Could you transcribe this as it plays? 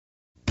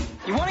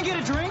You want to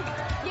get a drink?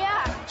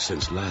 Yeah.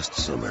 Since last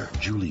summer,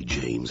 Julie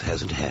James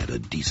hasn't had a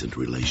decent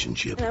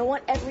relationship. And I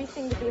want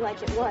everything to be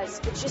like it was.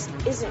 It just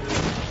isn't.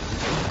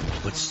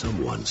 But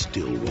someone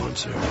still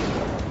wants her.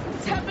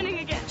 It's happening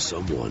again.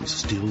 Someone's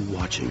still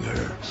watching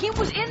her. He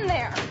was in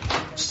there.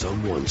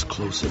 Someone's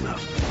close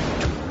enough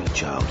to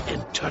reach out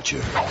and touch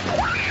her.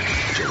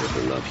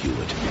 Jennifer Love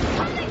Hewitt.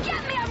 Come to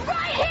get me. I'm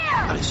right here.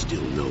 I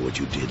Still Know What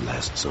You Did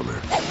Last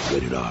Summer.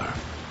 Rated R.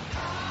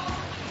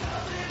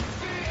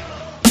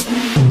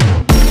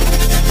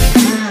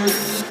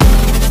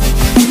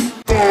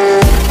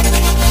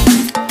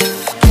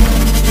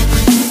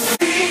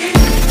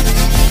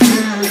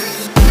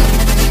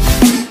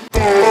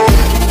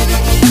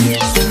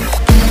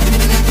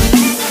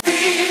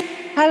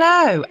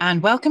 Hello,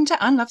 and welcome to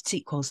Unloved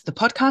Sequels, the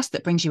podcast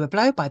that brings you a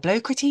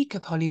blow-by-blow critique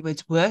of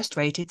Hollywood's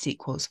worst-rated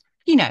sequels.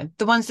 You know,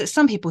 the ones that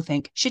some people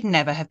think should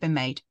never have been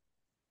made.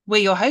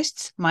 We're your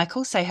hosts.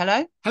 Michael, say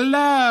hello.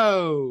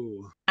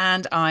 Hello.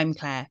 And I'm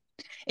Claire.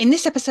 In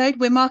this episode,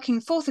 we're marking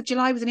 4th of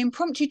July with an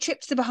impromptu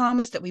trip to the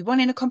Bahamas that we won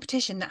in a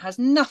competition that has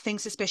nothing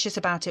suspicious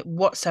about it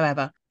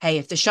whatsoever. Hey,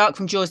 if the shark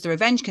from Jaws the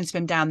Revenge can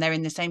swim down there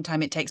in the same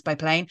time it takes by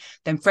plane,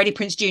 then Freddie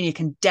Prinze Jr.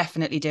 can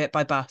definitely do it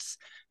by bus.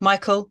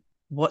 Michael,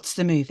 what's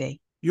the movie?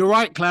 You're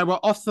right, Claire. We're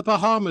off the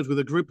Bahamas with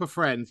a group of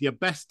friends. Your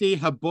bestie,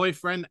 her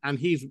boyfriend, and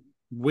his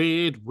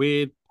weird,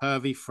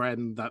 pervy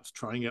friend that's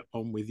trying it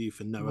on with you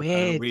for no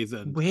apparent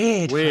reason.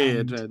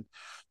 Weird. And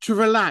to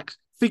relax,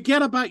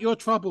 forget about your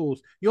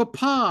troubles, your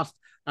past,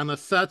 and a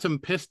certain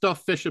pissed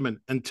off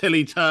fisherman until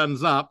he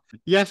turns up.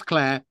 Yes,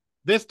 Claire,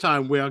 this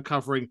time we are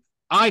covering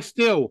I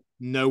Still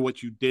Know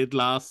What You Did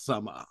Last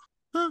Summer.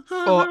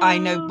 Or I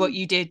Know What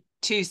You Did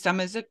 2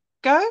 summers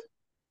ago?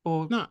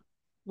 Or No.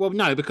 Well,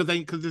 no, because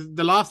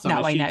the last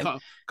summer she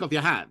cut off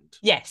your hand.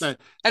 Yes. So,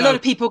 a lot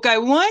of people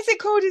go, why is it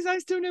called I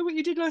Still Know What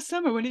You Did Last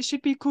Summer when it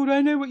should be called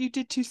I Know What You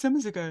Did 2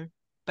 summers ago?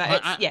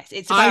 But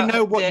it's about I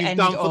know what you've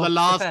done for the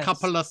last first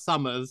couple of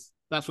summers.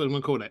 That's what I'm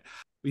going to call it.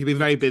 You've been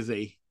very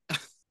busy.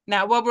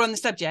 Now, while we're on the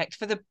subject,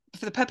 for the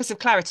purpose of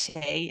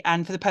clarity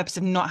and for the purpose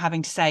of not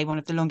having to say one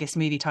of the longest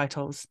movie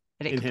titles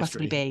that it could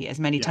possibly be as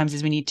many times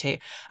as we need to,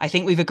 I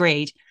think we've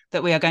agreed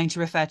that we are going to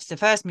refer to the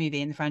first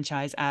movie in the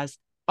franchise as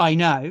I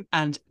Know,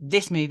 and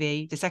this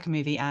movie, the second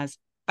movie, as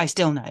I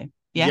Still Know.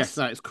 Yes,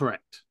 that is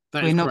correct.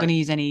 We're not going to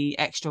use any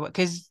extra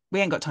because we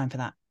ain't got time for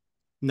that.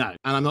 No,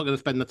 and I'm not going to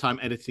spend the time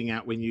editing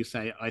out when you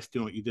say I Still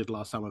Know What You Did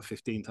Last Summer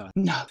 15 times.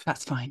 No,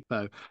 that's fine.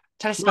 So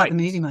tell us about the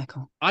movie,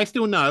 Michael. I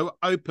Still Know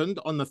opened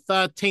on the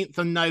 13th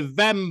of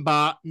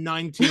November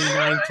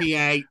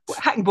 1998.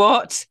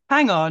 What?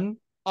 Hang on.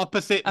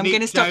 Opposite I'm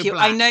going to stop you.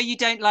 Black. I know you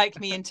don't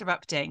like me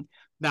interrupting.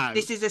 No.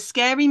 This is a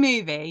scary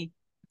movie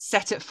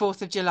set at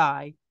 4th of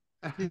July.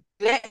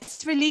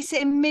 Let's release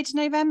it in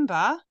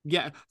mid-November.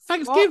 Yeah,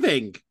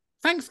 Thanksgiving. What?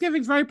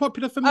 Thanksgiving's very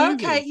popular for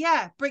movies. Okay,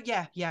 yeah,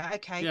 okay,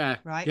 yeah,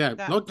 right. Yeah,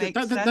 that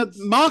makes sense.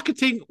 The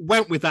marketing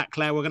went with that,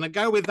 Claire. We're going to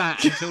go with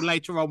that until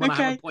later on when I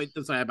have a point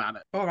to say about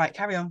it. All right,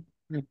 carry on.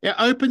 It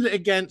opened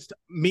against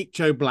Meet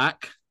Joe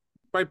Black,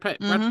 Brad Pitt.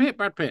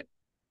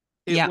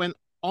 It went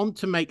on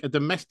to make a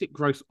domestic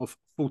gross of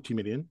 40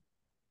 million.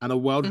 And a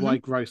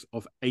worldwide gross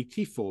of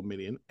 84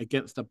 million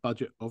against a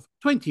budget of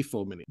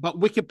 24 million. But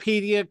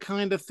Wikipedia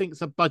kind of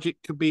thinks a budget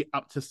could be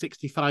up to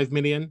 65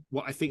 million,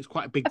 what I think is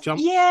quite a big jump.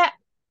 Yeah,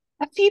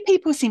 a few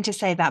people seem to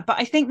say that, but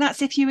I think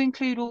that's if you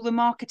include all the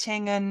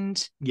marketing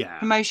and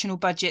promotional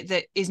budget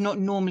that is not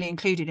normally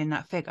included in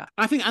that figure.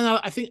 I think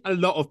a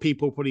lot of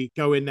people probably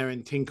go in there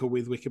and tinker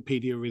with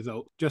Wikipedia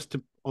results just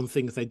on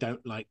things they don't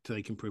like so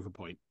they can prove a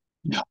point.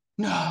 No,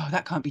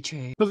 that can't be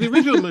true. Because the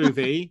original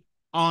movie...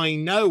 I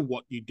Know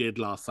What You Did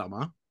Last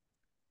Summer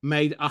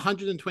made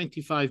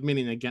 125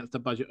 million against a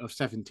budget of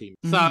 17.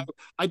 So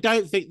I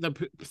don't think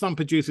some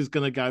producer's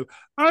going to go,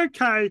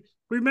 okay,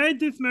 we made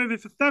this movie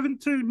for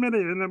 17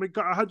 million and then we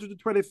got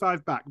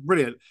 125 back.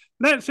 Brilliant.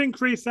 Let's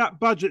increase that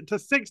budget to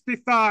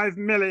 65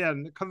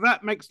 million because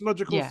that makes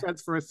logical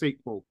sense for a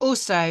sequel.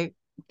 Also,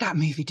 that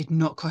movie did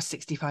not cost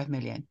 65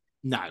 million.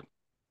 No.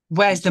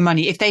 Where's the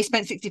money? If they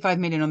spent 65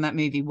 million on that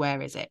movie, where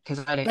is it?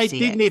 Because I don't see it. They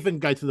didn't even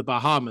go to the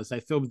Bahamas.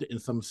 They filmed it in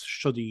some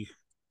shoddy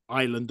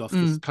island off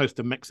the coast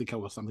of Mexico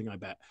or something, I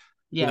bet.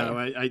 Yeah.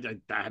 I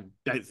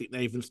don't think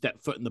they even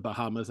stepped foot in the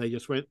Bahamas. They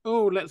just went,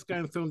 oh, let's go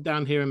and film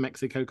down here in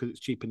Mexico because it's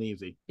cheap and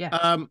easy.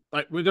 Yeah.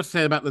 Like we're just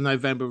saying about the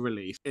November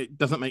release. It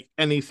doesn't make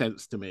any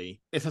sense to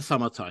me. It's a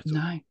summer title. No.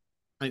 And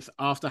it's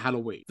after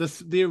Halloween.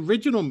 The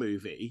original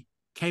movie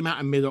came out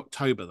in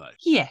mid-October, though.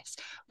 Yes,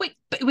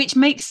 which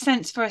makes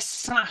sense for a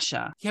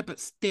slasher. Yeah, but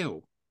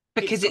still.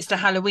 Because it's the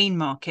Halloween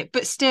market.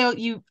 But still,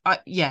 you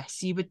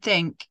would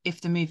think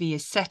if the movie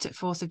is set at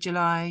 4th of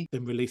July...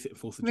 Then release it at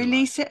 4th of July.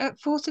 Release it at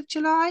 4th of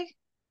July?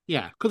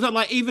 Yeah, because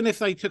like even if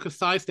they took a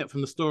sidestep from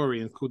the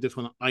story and called this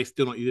one I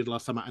Still Know What You Did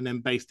Last Summer and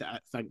then based it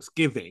at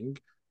Thanksgiving...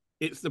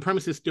 the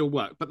premises still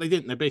work, but they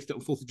didn't. They based it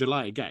on 4th of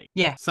July again.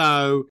 Yeah.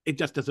 So it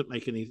just doesn't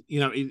make any,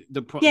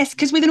 Yes,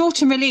 because with an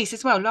autumn release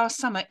as well, last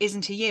summer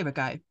isn't a year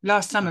ago.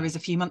 Last summer is a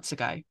few months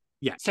ago.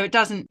 Yeah. So it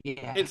doesn't.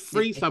 Yeah. It's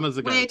 3 summers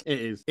ago. Weird. It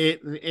is.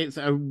 It's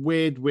a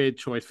weird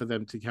choice for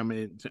them to come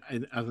in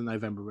as a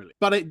November release.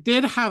 But it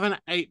did have an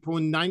April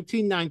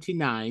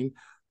 1999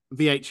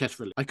 VHS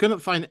release. I couldn't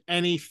find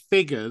any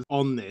figures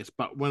on this,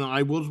 but when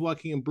I was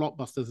working in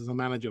Blockbusters as a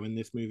manager when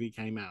this movie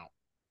came out,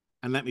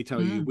 and let me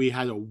tell you, we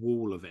had a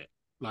wall of it.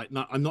 Like,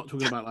 I'm not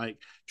talking about like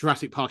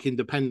Jurassic Park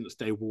Independence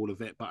Day wall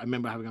of it, but I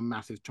remember having a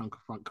massive chunk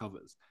of front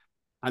covers.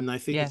 And I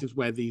think this is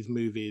where these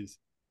movies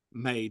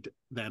made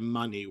their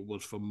money,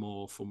 was from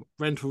more from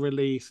rental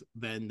release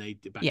than they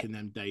did back in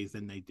them days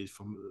than they did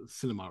from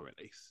cinema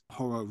release.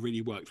 Horror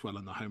really works well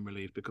on the home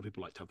release because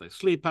people like to have those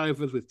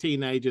sleepovers with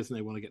teenagers and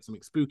they want to get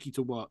something spooky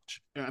to watch.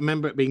 I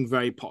remember it being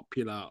very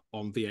popular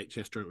on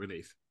VHS during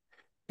release.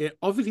 It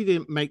obviously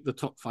didn't make the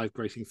top 5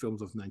 grossing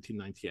films of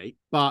 1998,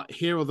 but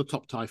here are the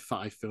top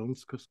 5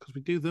 films because we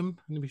do them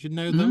and we should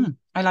know them.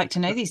 I like to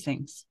know these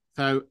things.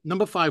 So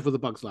number 5 was A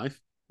Bug's Life.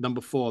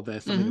 Number 4,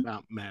 There's Something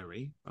About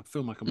Mary, a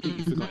film I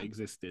completely forgot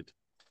existed.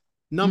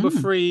 Number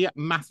 3,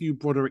 Matthew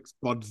Broderick's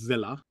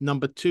Godzilla.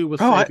 Number 2 was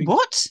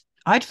what?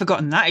 I'd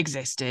forgotten that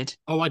existed.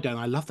 Oh, I don't.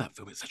 I love that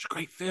film. It's such a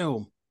great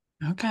film.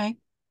 Okay.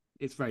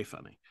 It's very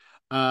funny.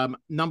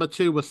 Number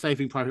 2 was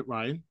Saving Private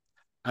Ryan.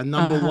 And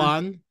number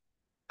 1,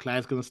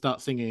 Claire's going to start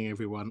singing,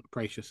 everyone.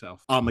 Brace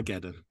yourself.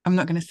 Armageddon. I'm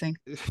not going to sing.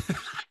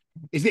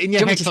 Is it in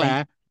your head,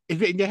 Claire?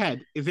 Is it in your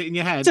head? Is it in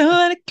your head? Don't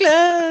want to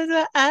close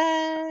my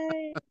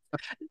eyes.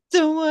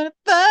 Don't want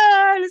to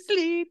fall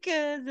asleep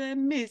because I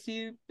miss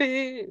you,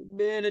 baby.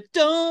 I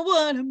don't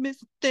want to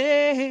miss a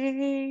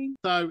thing.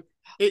 So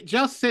it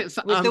just sits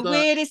with under... the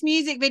weirdest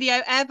music video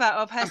ever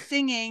of her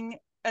singing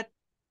a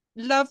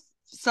love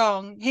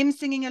song, him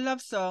singing a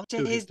love song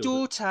to his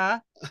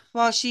daughter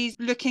while she's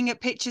looking at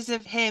pictures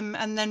of him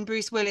and then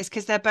Bruce Willis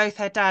because they're both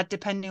her dad,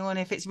 depending on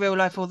if it's real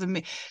life or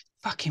the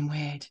fucking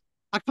weird.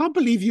 I can't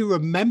believe you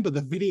remember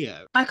the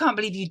video. I can't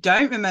believe you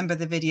don't remember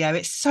the video.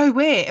 It's so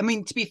weird. I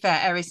mean, to be fair,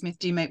 Aerosmith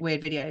do make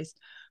weird videos,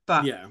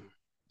 but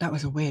that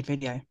was a weird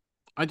video.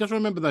 I just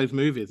remember those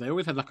movies. They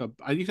always had like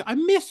I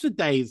miss the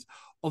days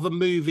of a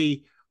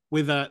movie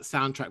with a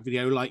soundtrack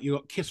video. Like you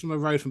got Kiss from a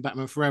Rose from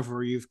Batman Forever,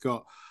 or you've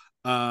got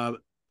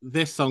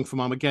this song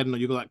from Armageddon, or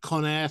you've got that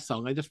Con Air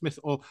song. I just miss,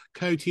 or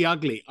Coty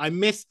Ugly. I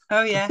miss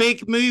a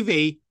big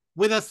movie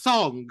with a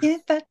song.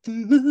 If at the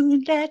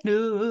moonlight,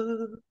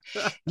 no,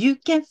 you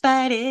can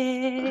fight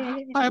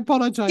it. I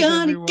apologize,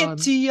 Gonna everyone. get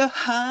to your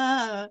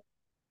heart.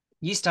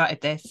 You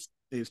started this.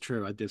 It's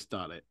true, I did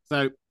start it.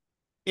 So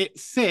it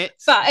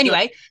sits. But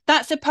anyway,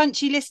 that's a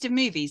punchy list of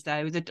movies,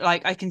 though.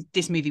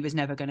 This movie was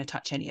never going to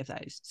touch any of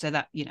those. So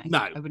that,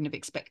 I wouldn't have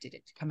expected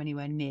it to come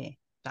anywhere near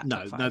that.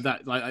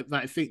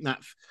 I think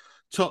that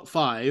top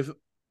 5.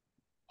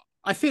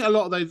 I think a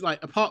lot of those,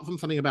 like, apart from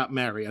Something About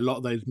Mary, a lot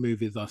of those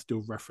movies are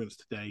still referenced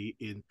today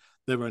in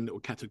their own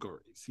little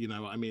categories. You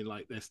know what I mean?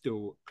 Like, they're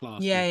still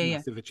classed as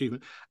massive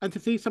achievement. And to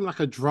see something like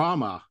a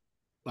drama,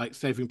 like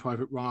Saving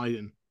Private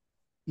Ryan,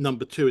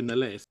 number 2 in the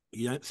list,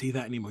 you don't see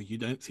that anymore. You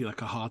don't see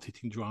like a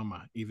hard-hitting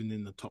drama, even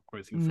in the top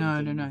grossing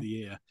films of the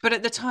year. But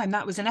at the time,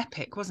 that was an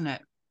epic, wasn't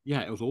it?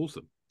 Yeah, it was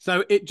awesome.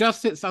 So it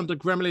just sits under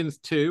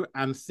Gremlins 2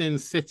 and Sin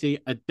City: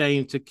 A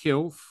Dame to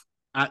Kill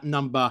at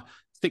number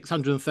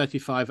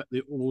 635 at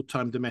the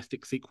all-time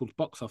domestic sequels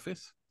box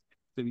office.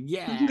 So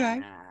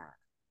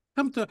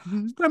come to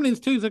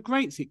Gremlins 2 is a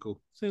great sequel.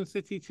 Sin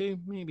City 2,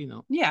 maybe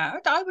not. Yeah,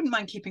 I wouldn't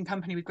mind keeping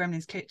company with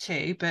Gremlins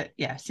 2, but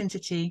yeah, Sin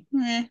City.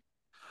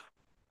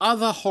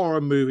 Other horror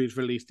movies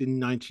released in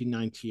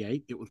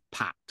 1998, it was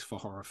packed for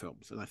horror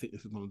films, and I think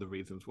this is one of the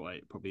reasons why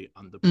it probably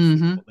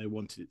underperformed what they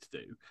wanted it to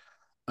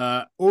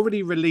do.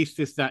 Already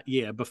released that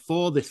year,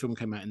 before this film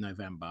came out in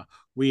November,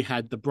 we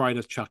had The Bride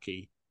of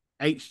Chucky,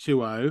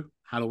 H2O,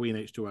 Halloween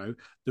H2O,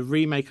 the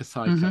remake of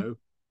Psycho,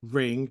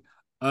 Ring,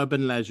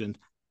 Urban Legend,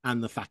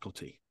 and The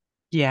Faculty.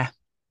 Yeah.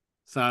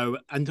 So,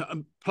 and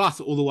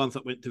plus all the ones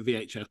that went to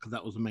VHS, because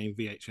that was the main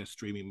VHS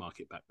streaming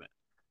market back then.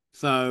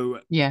 So,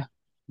 yeah,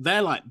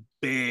 they're like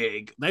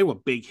big. They were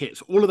big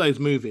hits. All of those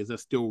movies are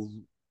still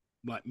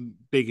like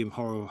big in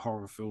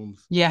horror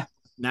films. Yeah.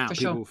 Now,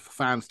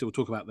 fans still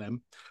talk about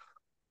them.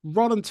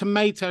 Rotten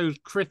Tomatoes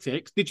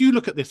critics. Did you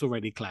look at this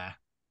already, Claire?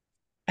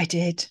 I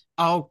did.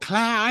 Oh,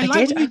 Claire, I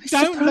like when you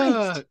don't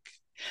surprised. Look.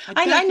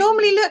 I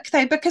normally look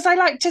though because I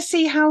like to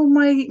see how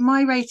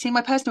my rating,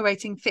 my personal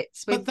rating,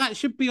 fits with. But that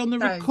should be on the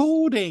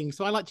recording,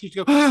 so I like to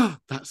go. Oh,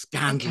 that's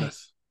scandalous.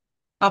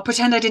 Okay. I'll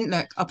pretend I didn't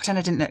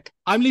look.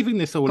 I'm leaving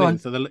this all in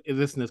so the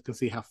listeners can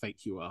see how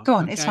fake you are. Go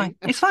on, okay?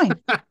 It's fine.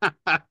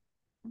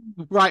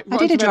 Right, I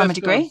did a drama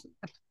degree.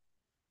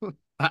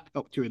 That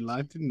helped you in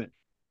life, didn't it?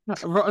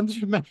 Rotten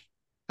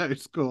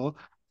Tomatoes score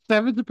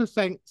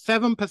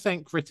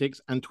 7%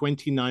 critics and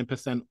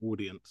 29%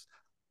 audience.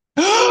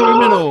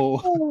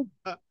 Criminal.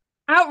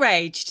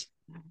 Outraged.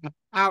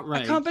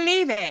 I can't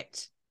believe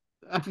it.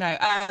 No,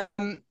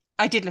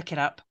 I did look it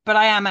up, but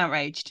I am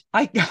outraged.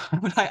 I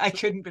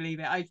couldn't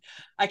believe it.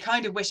 I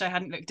kind of wish I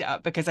hadn't looked it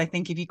up because I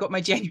think if you got my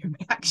genuine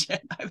reaction,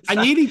 I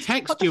nearly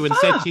texted you and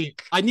said to you,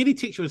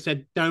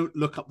 don't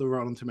look up the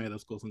Rotten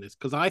Tomatoes scores on this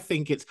because I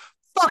think it's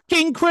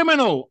fucking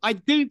criminal. I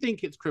do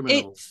think it's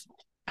criminal.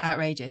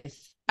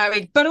 outrageous.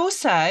 But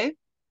also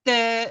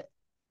the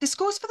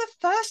scores for the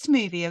first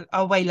movie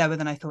are way lower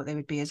than I thought they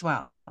would be as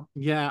well.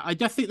 Yeah, I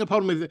just think the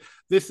problem with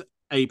this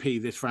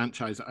this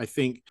franchise, I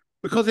think,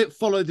 because it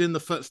followed in the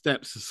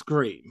footsteps of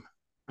Scream,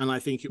 and I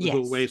think it was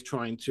always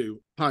trying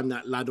to climb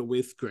that ladder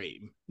with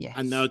Scream. Yes.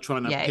 And now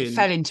trying to pin... it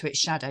fell into its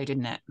shadow,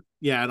 didn't it?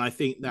 Yeah, and I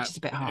think that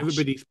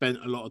everybody spent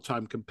a lot of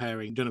time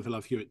comparing Jennifer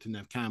Love Hewitt to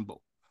Neve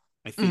Campbell.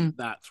 I think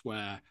that's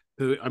where...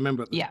 I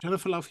remember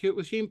Jennifer Love Hewitt,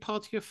 was she in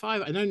Party of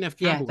Five? I know Neve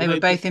Campbell. Yeah, they were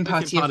both in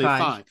Party of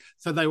Five.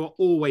 So they were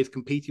always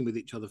competing with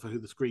each other for who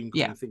the screen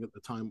queen thing at the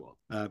time was.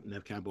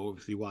 Neve Campbell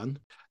obviously won.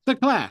 So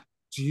Claire,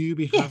 do you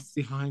have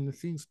behind the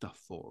scenes stuff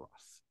for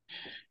us?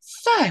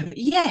 So,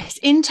 yes,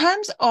 in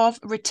terms of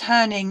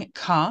returning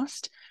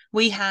cast,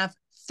 we have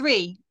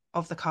 3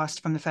 of the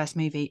cast from the first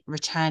movie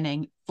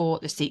returning for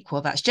the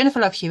sequel. That's Jennifer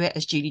Love Hewitt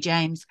as Julie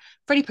James,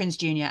 Freddie Prinze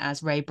Jr.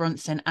 as Ray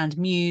Bronson, and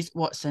Muse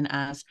Watson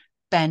as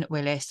Ben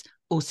Willis,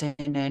 also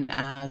known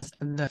as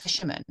The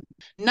Fisherman.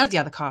 None of the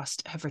other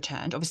cast have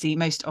returned. Obviously,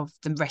 most of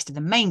the rest of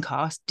the main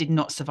cast did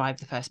not survive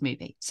the first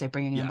movie, so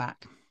bringing them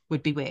back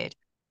would be weird.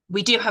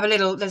 We do have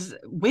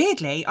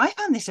weirdly, I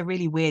found this a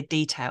really weird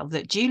detail,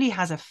 that Julie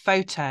has a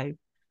photo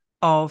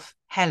of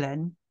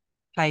Helen,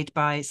 played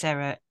by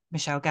Sarah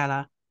Michelle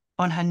Gellar,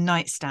 on her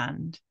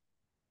nightstand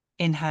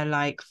in her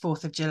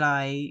 4th of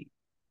July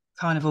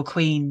Carnival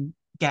Queen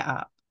get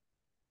up.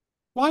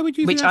 Why would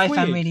you? Which I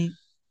found really,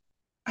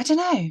 I don't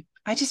know.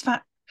 I don't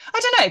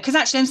know, because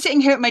actually I'm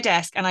sitting here at my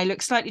desk and I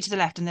look slightly to the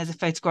left and there's a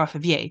photograph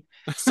of you.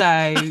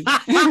 So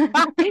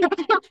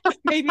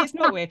maybe it's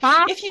not weird.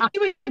 If you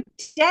were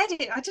dead,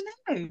 I don't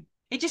know.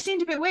 It just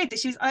seemed a bit weird that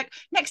she was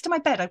next to my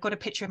bed. I've got a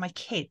picture of my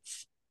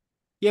kids.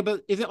 Yeah,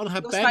 but is it on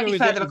her bed? Slightly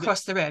further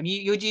across the room.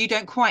 You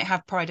don't quite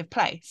have pride of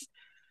place.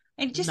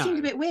 And it just seemed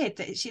a bit weird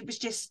that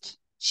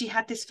she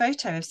had this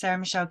photo of Sarah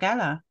Michelle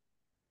Gellar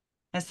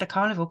as the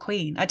Carnival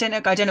Queen. I don't know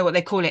what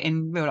they call it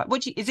in real life.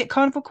 Is it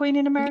Carnival Queen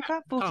in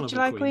America? 4th of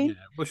July Queen? Yeah.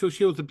 Well,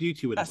 she was a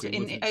beauty winner.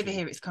 Over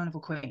here it's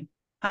Carnival Queen.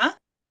 Huh?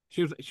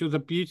 She was a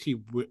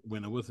beauty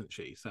winner, wasn't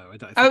she? So I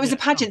don't. It was a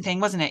pageant thing,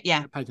 wasn't it?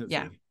 Yeah. A pageant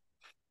thing.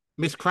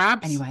 Miss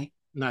Krabs. Anyway.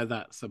 No,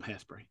 that's some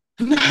Hairspray.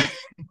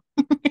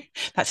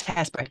 That's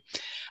Hairspray.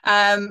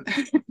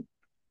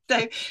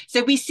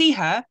 So we see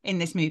her in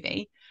this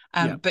movie,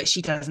 but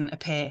she doesn't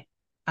appear.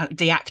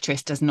 The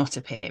actress does not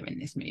appear in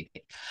this movie.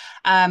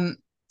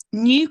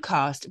 New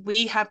cast,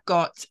 we have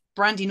got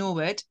Brandy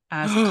Norwood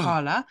as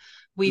Carla.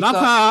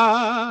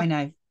 I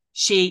know,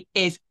 she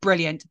is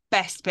brilliant.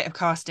 Best bit of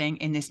casting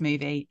in this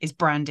movie is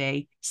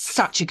Brandy.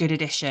 Such a good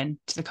addition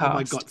to the cast. Oh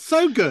my God,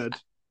 so good.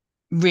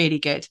 Really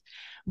good.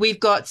 We've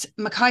got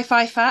Mekhi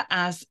Phifer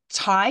as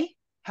Ty,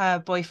 her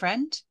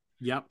boyfriend.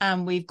 Yep.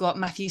 And we've got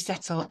Matthew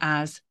Settle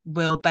as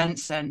Will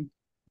Benson.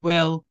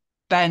 Will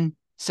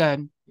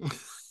Benson.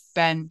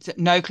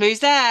 No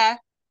clues there.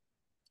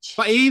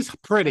 But he's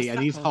pretty and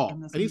he's hot.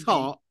 And he's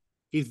hot.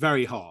 He's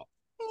very hot.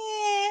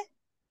 Yeah.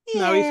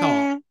 No, he's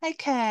hot.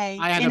 Okay.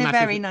 I had in a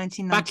very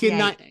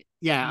 1998.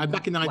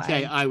 Back in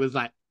 98, I was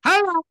like,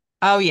 hello.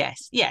 Oh,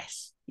 yes.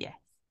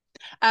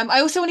 I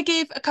also want to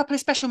give a couple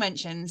of special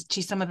mentions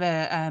to some of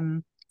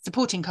the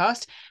supporting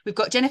cast. We've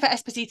got Jennifer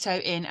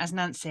Esposito in as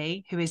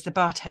Nancy, who is the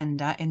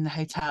bartender in the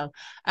hotel.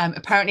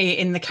 Apparently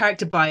in the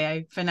character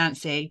bio for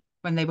Nancy,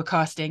 when they were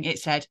casting, it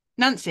said,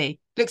 Nancy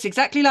looks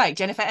exactly like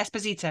Jennifer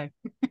Esposito.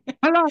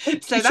 Hello.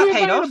 So that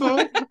paid off.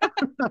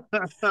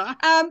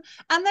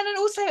 And then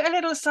also a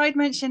little side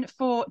mention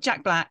for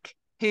Jack Black,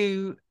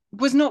 who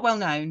was not well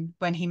known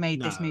when he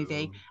made this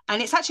movie.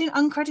 And it's actually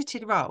an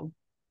uncredited role.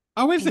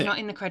 Oh, is He's not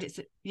in the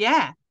credits.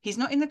 Yeah, he's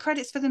not in the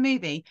credits for the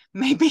movie.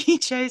 Maybe he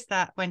chose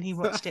that when he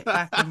watched it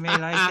back and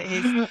realised that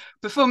his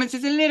performance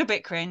is a little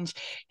bit cringe.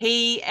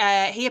 He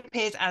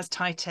appears as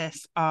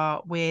Titus,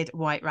 our weird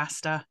white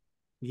Rasta.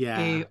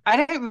 Yeah. Who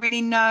I don't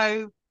really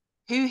know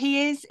who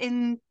he is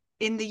in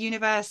the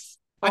universe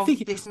of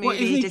this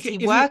movie. Does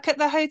he work at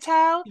the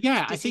hotel?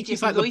 Yeah, Does I think he just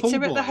he's like the pool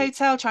boy at the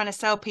hotel trying to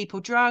sell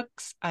people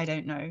drugs? I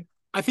don't know.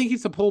 I think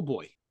he's the pool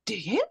boy. Do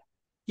you?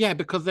 Yeah,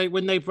 because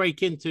when they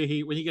break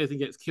into when he goes and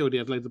gets killed, he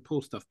has loads of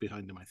pool stuff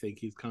behind him. I think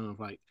he's kind of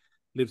like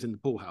lives in the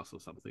pool house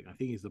or something. I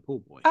think he's the pool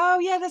boy. Oh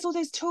yeah, there's all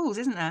those tools,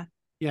 isn't there?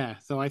 Yeah,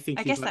 so I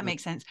guess that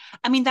makes sense.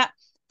 I mean that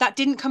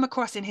didn't come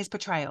across in his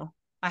portrayal.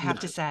 I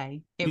have to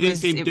say it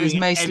was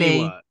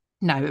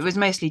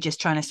mostly just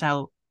trying to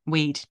sell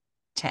weed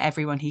to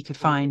everyone he could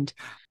find,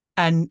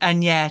 and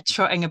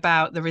trotting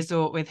about the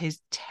resort with his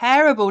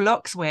terrible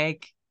locks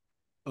wig.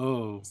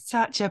 Oh,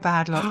 such a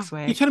bad locks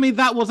wig. You're telling me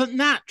that wasn't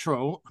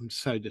natural? I'm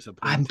so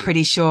disappointed. I'm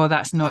pretty sure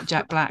that's not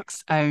Jack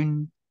Black's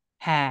own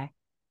hair.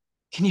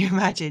 Can you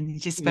imagine? He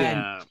just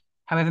spent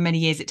however many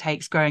years it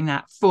takes growing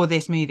that for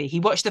this movie. He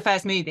watched the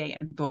first movie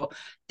and thought,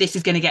 this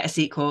is going to get a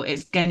sequel.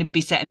 It's going to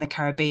be set in the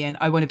Caribbean.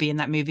 I want to be in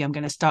that movie. I'm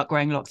going to start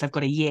growing locks. I've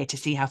got a year to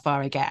see how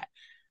far I get.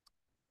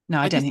 No,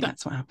 I don't think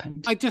that's what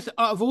happened. Out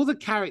of all the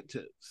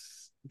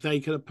characters they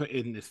could have put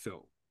in this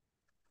film,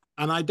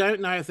 and I don't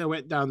know if they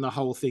went down the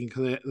whole thing,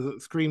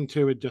 because Scream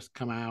 2 had just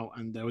come out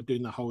and they were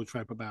doing the whole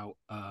trope about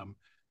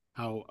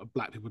how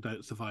black people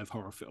don't survive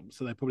horror films.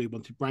 So they probably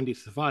wanted Brandy to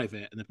survive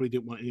it, and they probably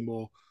didn't want any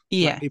more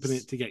black people in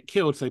it to get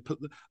killed. So they put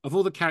of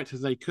all the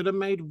characters they could have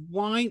made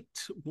white,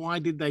 why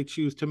did they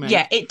choose to make?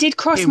 Yeah, it did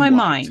cross my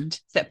mind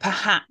that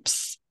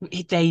perhaps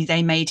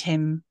they made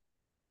him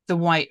the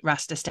white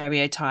Rasta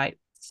stereotype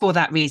for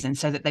that reason,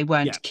 so that they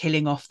weren't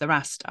killing off the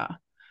Rasta.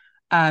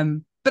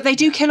 But they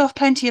do kill off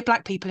plenty of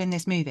black people in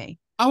this movie.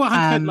 Oh,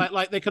 100%.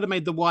 Like they could have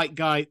made the white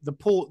guy,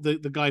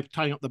 the guy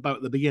tying up the boat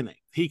at the beginning.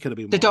 He could have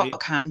been white. The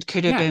dockhand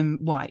could have been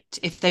white.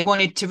 If they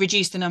wanted to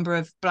reduce the number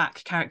of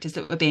black characters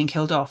that were being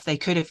killed off, they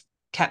could have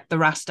kept the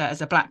Rasta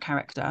as a black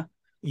character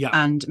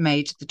and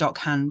made the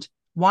dockhand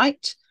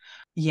white.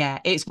 Yeah,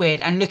 it's weird.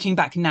 And looking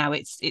back now,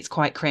 it's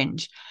quite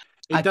cringe.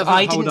 I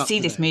didn't see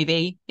this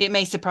movie. It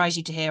may surprise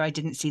you to hear I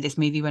didn't see this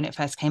movie when it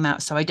first came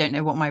out, so I don't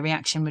know what my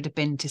reaction would have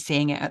been to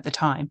seeing it at the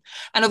time.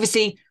 And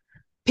obviously,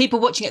 people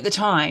watching at the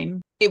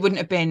time, it wouldn't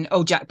have been,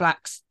 oh, Jack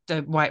Black's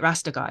the white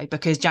Rasta guy,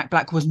 because Jack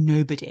Black was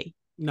nobody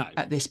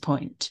at this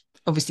point.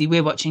 Obviously,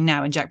 we're watching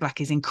now, and Jack Black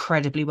is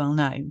incredibly well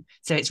known.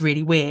 So it's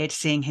really weird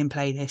seeing him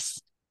play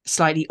this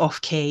slightly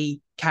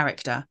off-key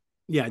character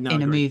in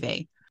a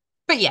movie.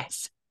 But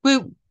yes,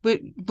 we'll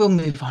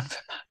move on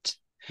from that.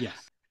 Yes.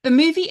 The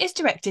movie is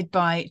directed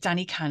by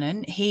Danny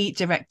Cannon. He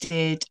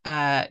directed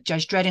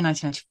Judge Dredd in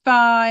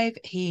 1995.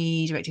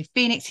 He directed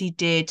Phoenix. He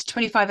did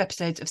 25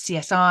 episodes of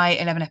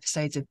CSI, 11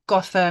 episodes of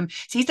Gotham.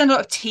 So he's done a lot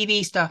of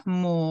TV stuff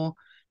more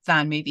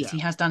than movies. He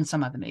has done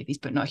some other movies,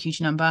 but not a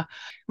huge number.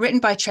 Written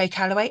by Trey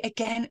Calloway.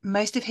 Again,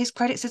 most of his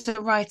credits as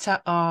a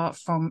writer are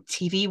from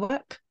TV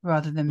work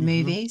rather than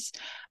movies.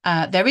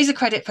 There is a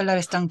credit for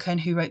Lois Duncan,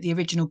 who wrote the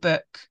original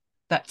book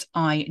that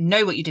I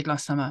Know What You Did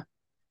Last Summer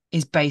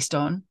is based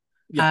on.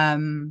 I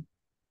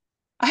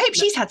hope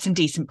she's had some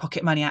decent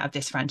pocket money out of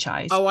this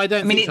franchise. Oh, I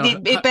mean,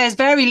 it bears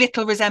very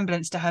little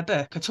resemblance to her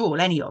book at all,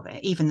 any of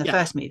it, even the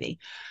first movie.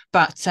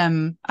 But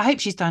I hope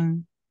she's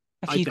done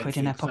a few quid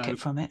in her pocket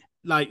from it.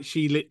 Like,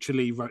 she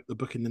literally wrote the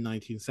book in the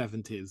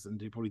 1970s, and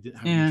it probably didn't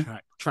have any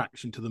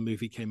traction until the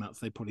movie came out,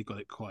 so they probably got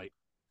it quite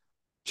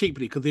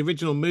cheaply. Because the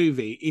original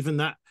movie,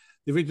 the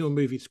original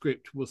movie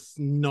script was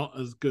not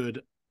as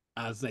good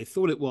as they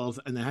thought it was,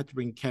 and they had to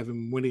bring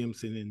Kevin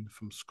Williamson in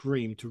from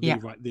Scream to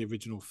rewrite the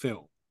original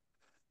film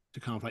to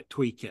kind of like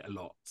tweak it a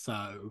lot.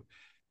 So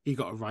he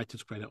got a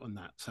writer's credit on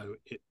that. So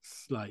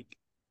it's like,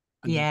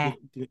 he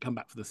didn't come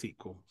back for the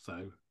sequel.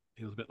 So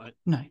he was a bit like,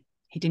 no,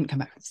 he didn't come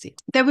back for the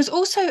sequel. There was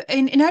also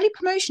in early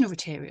promotional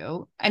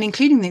material, and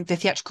including the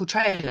theatrical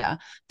trailer,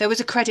 there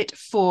was a credit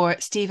for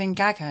Stephen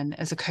Gaghan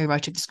as a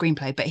co-writer of the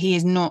screenplay, but he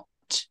is not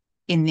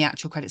in the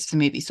actual credits of the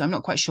movie. So I'm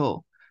not quite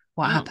sure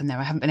what happened there.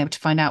 I haven't been able to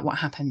find out what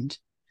happened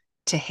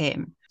to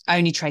him.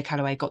 Only Trey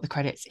Calloway got the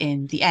credits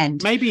in the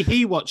end. Maybe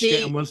he watched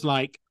it and was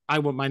like, I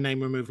want my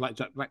name removed like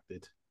Jack Black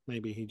did.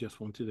 Maybe he just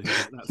wanted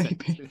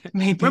to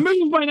maybe.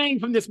 Remove my name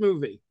from this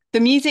movie. The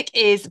music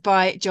is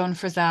by John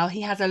Frizzell.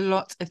 He has a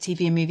lot of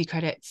TV and movie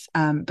credits,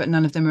 but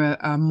none of them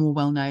are more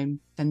well known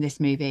than this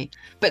movie.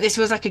 But this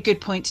was like a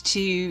good point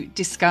to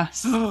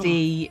discuss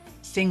the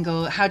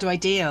single How Do I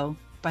Deal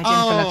by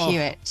Jennifer Love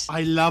Hewitt.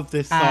 I love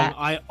this song.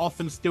 I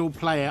often still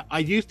play it. I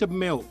used to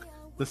milk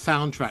the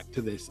soundtrack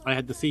to this. I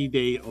had the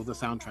CD of the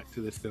soundtrack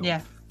to this film.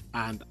 Yeah.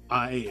 And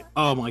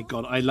oh my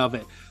God, I love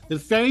it.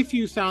 There's very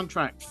few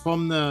soundtracks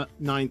from the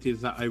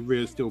 90s that I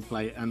really still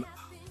play. And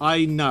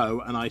I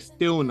know, and I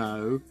still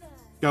know,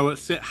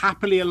 sit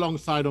happily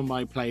alongside on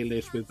my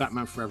playlist with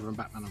Batman Forever and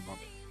Batman and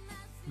Robin.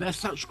 They're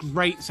such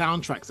great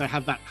soundtracks. They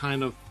have that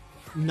kind of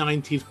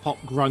 90s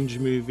pop grunge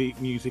movie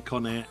music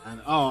on it,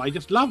 and I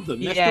just love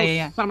them. They're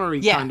still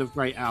summery kind of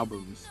great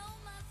albums.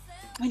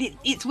 I mean,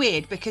 it's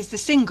weird because the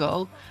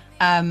single,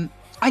 I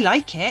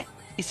like it.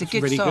 It's a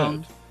good really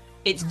song. Good.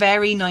 It's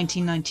very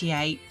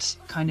 1998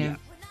 kind of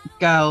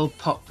girl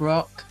pop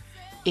rock.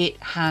 It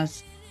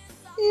has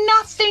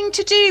nothing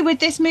to do with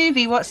this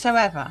movie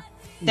whatsoever.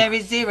 No. There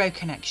is zero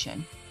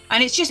connection.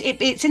 And it's just,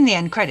 it's in the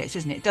end credits,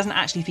 isn't it? It doesn't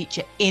actually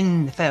feature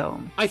in the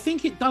film. I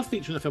think it does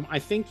feature in the film. I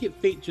think it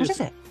features... What is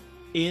it?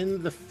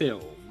 In the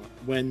film,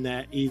 when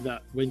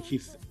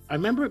she's... I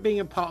remember it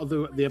being a part of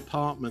the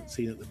apartment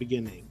scene at the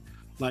beginning.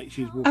 Like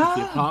she's walking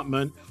to the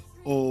apartment,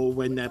 or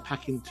when they're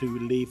packing to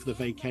leave for the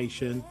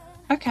vacation.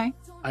 Okay.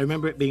 I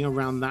remember it being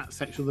around that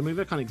section of the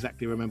movie. I can't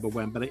exactly remember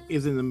when, but it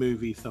is in the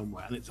movie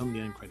somewhere, and it's on the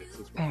end credits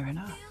as well.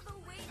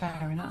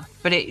 Fair enough.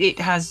 But it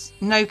has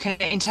no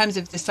in terms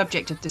of the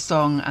subject of the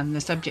song and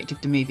the subject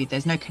of the movie.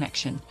 There's no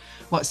connection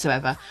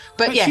whatsoever.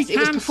 But yes, it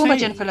was performed by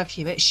Jennifer Love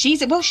Hewitt.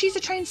 She's a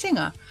trained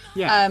singer.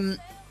 Yeah.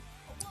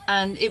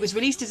 And it was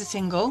released as a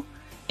single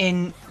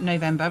in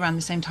November, around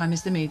the same time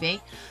as the movie.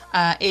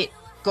 It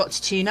got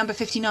to number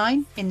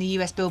 59 in the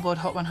US Billboard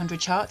Hot 100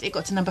 chart. It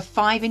got to number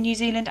 5 in New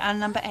Zealand and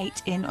number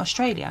 8 in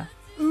Australia.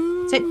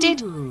 Ooh. So it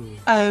did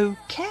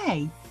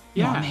okay.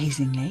 Not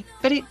amazingly,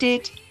 but it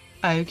did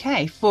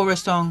okay for a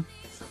song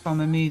from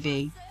a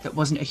movie that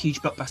wasn't a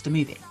huge blockbuster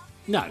movie.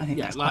 No, I think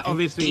that's like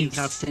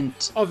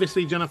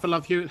obviously Jennifer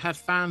Love Hewitt has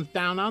fans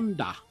down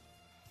under.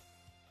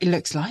 It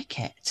looks like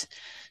it.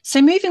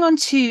 So moving on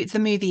to the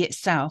movie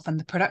itself and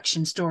the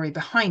production story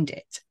behind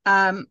it.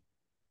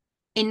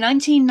 In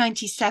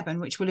 1997,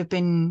 which would have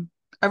been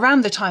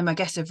around the time, I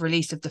guess, of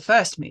release of the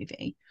first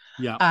movie,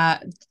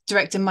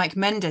 director Mike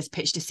Mendes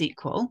pitched a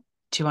sequel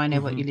to I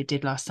Know What You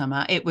Did Last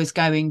Summer. It was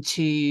going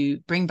to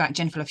bring back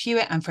Jennifer Love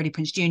Hewitt and Freddie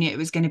Prinze Jr. It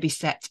was going to be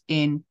set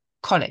in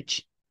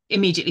college,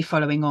 immediately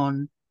following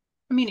on.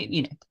 I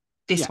mean,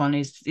 this one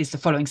is the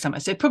following summer,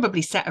 so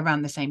probably set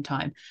around the same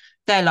time.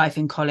 Their life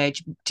in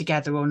college,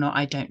 together or not,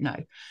 I don't know.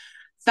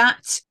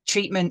 That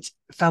treatment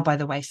fell by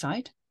the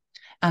wayside.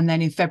 And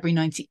then in February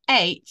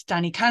 98,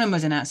 Danny Cannon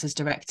was announced as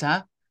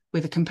director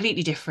with a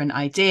completely different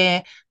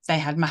idea. They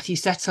had Matthew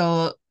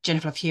Settle,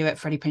 Jennifer Love Hewitt,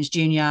 Freddie Prinze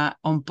Jr.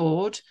 on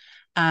board.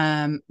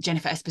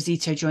 Jennifer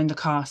Esposito joined the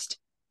cast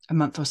a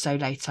month or so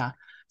later.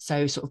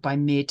 So sort of by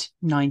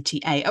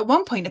mid-98. At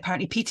one point,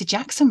 apparently, Peter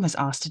Jackson was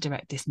asked to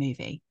direct this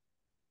movie.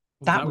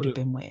 That would have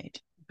been weird.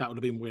 That would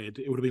have been weird.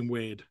 It would have been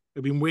weird. It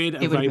would have been weird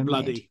and very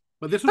bloody. Weird.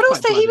 But this was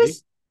also, bloody.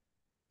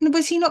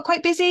 Was he not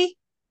quite busy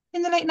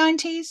in the late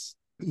 90s?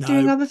 No.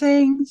 Doing other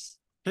things?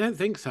 I don't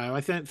think so.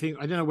 I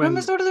don't know when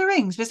was Lord of the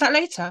Rings? Was that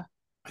later?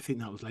 I think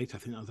that was later. I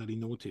think that was early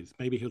noughties.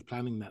 Maybe he was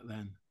planning that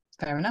then.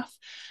 Fair enough.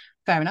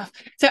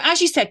 So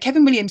as you said,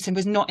 Kevin Williamson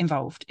was not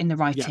involved in the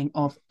writing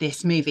of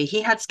this movie.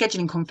 He had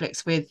scheduling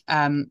conflicts with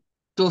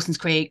Dawson's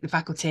Creek, The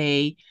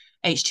Faculty,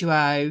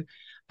 H2O,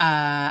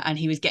 and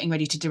he was getting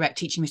ready to direct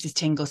Teaching Mrs.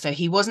 Tingle. So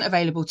he wasn't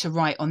available to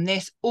write on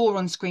this or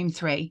on Scream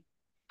 3,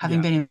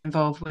 having been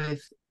involved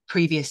with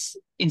previous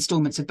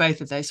installments of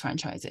both of those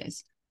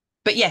franchises.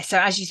 But yes, so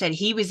as you said,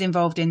 he was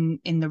involved in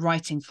the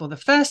writing for the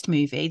first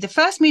movie. The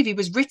first movie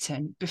was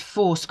written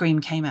before Scream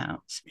came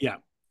out. Yeah.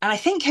 And I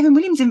think Kevin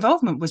Williams'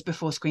 involvement was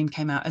before Scream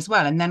came out as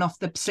well. And then off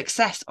the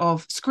success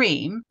of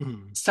Scream,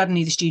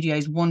 suddenly the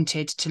studios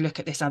wanted to look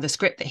at this other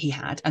script that he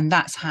had. And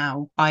that's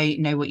how I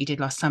Know What You Did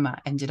Last Summer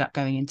ended up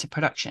going into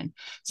production.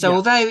 So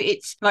although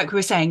it's, like we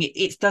were saying,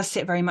 it does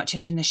sit very much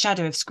in the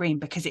shadow of Scream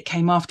because it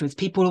came afterwards.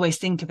 People always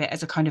think of it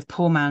as a kind of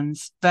poor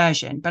man's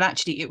version. But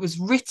actually, it was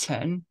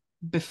written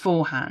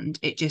beforehand.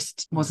 It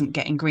just wasn't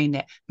getting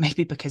greenlit,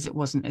 maybe because it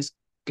wasn't as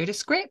good a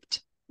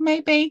script.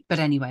 Maybe. But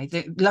anyway,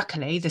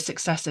 luckily, the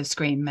success of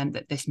Scream meant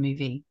that this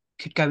movie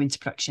could go into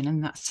production.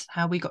 And that's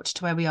how we got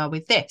to where we are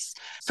with this.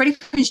 Freddie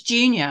Prinze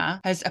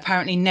Jr. has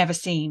apparently never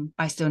seen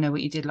I Still Know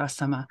What You Did Last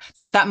Summer.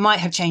 That might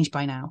have changed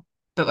by now.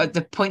 But at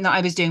the point that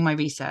I was doing my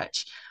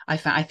research, I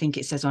think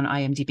it says on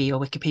IMDb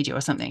or Wikipedia or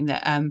something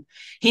that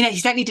he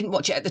certainly didn't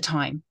watch it at the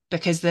time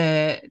because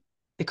the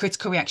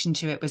critical reaction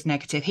to it was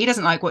negative. He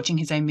doesn't like watching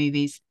his own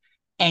movies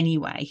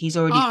anay. He's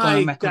already gone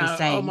on record as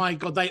saying, oh my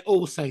God, they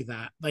all say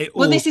that.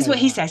 This is what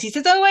he says. He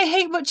says, oh, I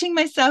hate watching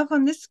myself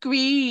on the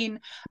screen.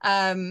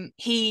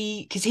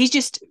 Because he's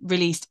just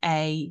released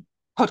a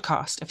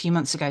podcast a few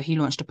months ago. He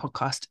launched a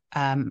podcast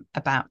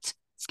about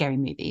scary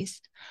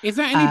movies. Is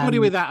there anybody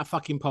without a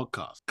fucking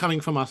podcast? Coming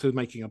from us who's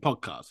making a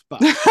podcast, but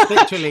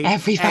literally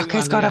every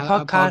fucker's got a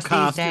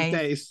podcast these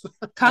days.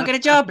 Can't get a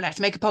job, let's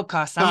make a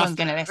podcast. Someone's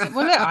going to listen.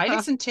 Well, look, I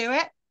listened to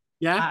it.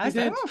 Yeah,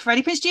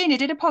 Freddie Prinze Jr.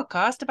 did a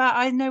podcast about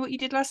I Know What You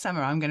Did Last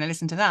Summer. I'm going to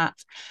listen to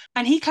that.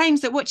 And he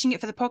claims that watching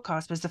it for the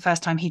podcast was the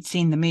first time he'd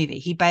seen the movie.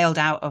 He bailed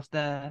out of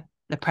the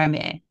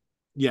premiere.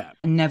 Yeah.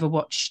 And never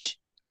watched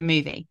the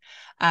movie.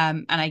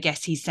 And I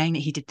guess he's saying that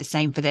he did the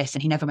same for this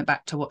and he never went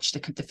back to watch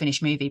the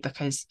finished movie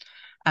because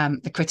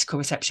the critical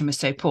reception was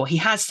so poor. He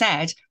has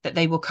said that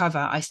they will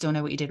cover I Still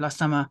Know What You Did Last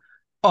Summer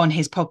on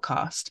his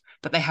podcast,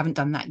 but they haven't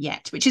done that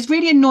yet, which is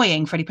really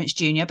annoying, Freddie Prinze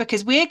Jr.,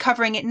 because we're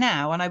covering it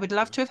now and I would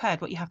love to have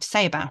heard what you have to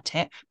say about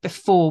it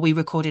before we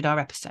recorded our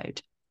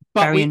episode.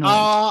 But very annoyed.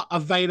 Are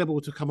available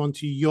to come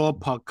onto your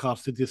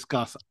podcast to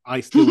discuss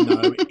I Still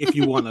Know if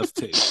you want us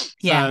to.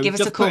 Yeah, so give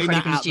us a call,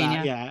 Freddie Prinze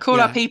Jr. Yeah, call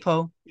our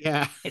people.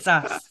 Yeah. It's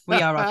us. We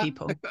are our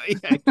people.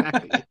 Yeah,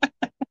 exactly.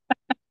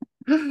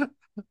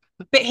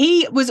 But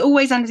he was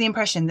always under the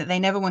impression that they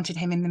never wanted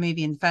him in the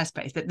movie in the first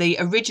place, that the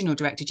original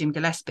director, Jim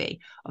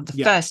Gillespie, of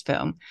the first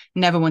film,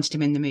 never wanted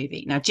him in the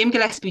movie. Now, Jim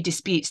Gillespie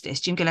disputes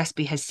this. Jim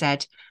Gillespie has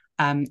said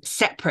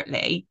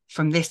separately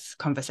from this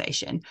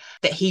conversation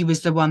that he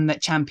was the one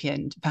that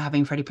championed for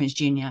having Freddie Prinze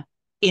Jr.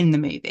 in the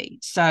movie.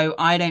 So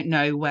I don't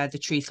know where the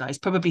truth lies,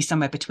 probably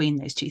somewhere between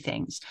those two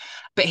things.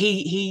 But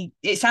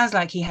it sounds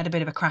like he had a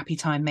bit of a crappy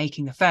time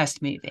making the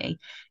first movie and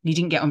he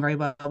didn't get on very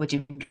well with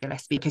Jim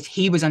Gillespie because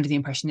he was under the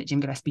impression that Jim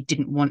Gillespie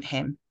didn't want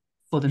him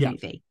for the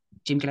movie.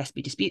 Jim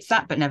Gillespie disputes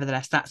that, but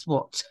nevertheless, that's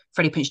what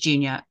Freddie Prinze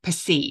Jr.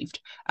 perceived,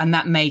 and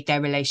that made their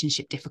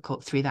relationship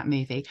difficult through that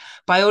movie.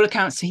 By all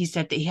accounts, he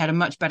said that he had a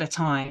much better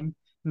time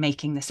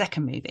making the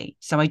second movie.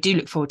 So I do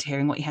look forward to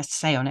hearing what he has to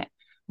say on it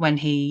when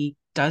he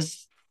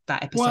does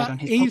that episode on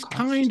his he's podcast.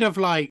 Kind of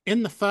like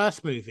in the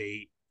first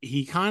movie,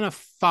 he kind of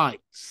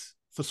fights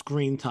for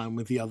screen time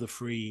with the other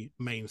three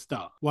main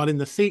stars. While in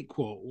the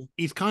sequel,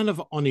 he's kind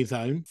of on his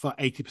own for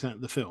 80%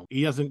 of the film.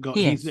 He hasn't got,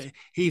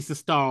 he's the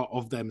star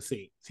of them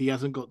scenes. He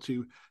hasn't got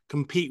to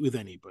compete with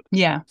anybody.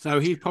 Yeah.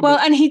 So he's probably... Well,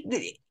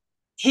 and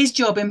his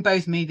job in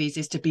both movies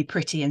is to be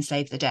pretty and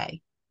save the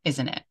day,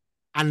 isn't it?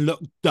 And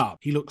look dumb.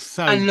 He looks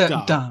so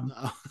dumb.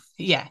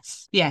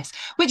 Yes, yes.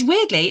 Which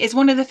weirdly is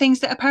one of the things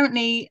that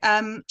apparently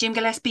Jim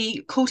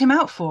Gillespie called him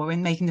out for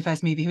in making the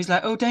first movie. He was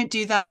like, "Oh, don't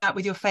do that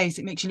with your face.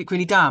 It makes you look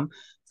really dumb."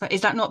 But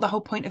is that not the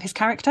whole point of his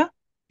character?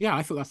 Yeah,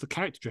 I thought that's the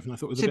character driven. I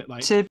thought it was a bit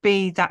like to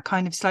be that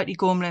kind of slightly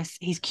gormless.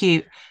 He's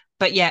cute,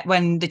 but yet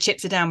when the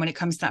chips are down, when it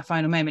comes to that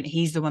final moment,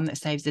 he's the one that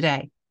saves the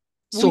day.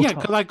 Well, yeah,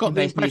 because I got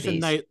the impression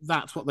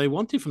that's what they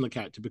wanted from the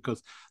character,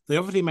 because they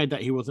obviously made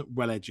that he wasn't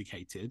well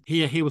educated.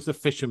 He was a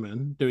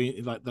fisherman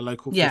doing like the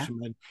local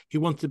fisherman. He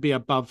wanted to be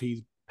above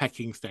his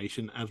pecking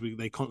station, as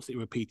they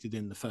constantly repeated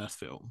in the first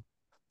film.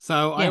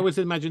 So I always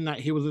imagine that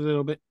he was a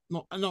little bit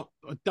not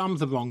dumb's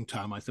the wrong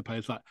term, I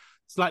suppose, like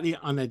slightly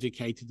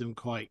uneducated and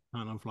quite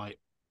kind of like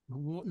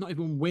not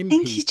even wimpy. I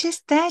think he's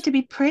just there to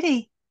be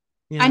pretty.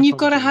 Yeah, and you've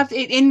got to have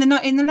it in the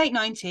late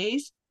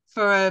 90s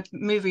for a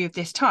movie of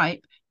this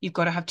type. You've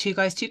got to have two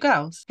guys, two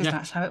girls, because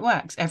that's how it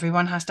works.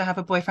 Everyone has to have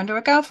a boyfriend or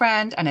a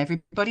girlfriend, and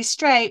everybody's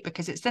straight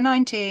because it's the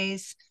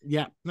 90s.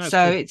 Yeah. No,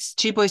 so it's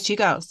two boys, two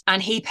girls.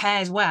 And he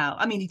pairs well.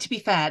 I mean, to be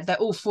fair, that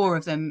all four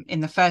of them in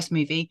the first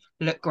movie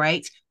look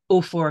great.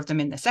 All four of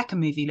them in the second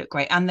movie look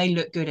great, and they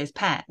look good as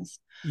pairs.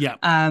 Yeah.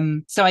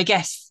 So I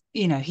guess,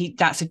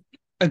 that's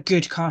a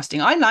good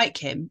casting. I like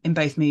him in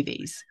both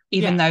movies,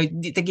 even though,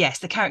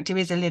 the character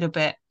is a little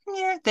bit,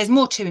 there's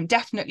more to him,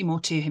 definitely more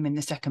to him in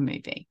the second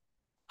movie.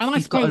 And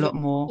he's got a lot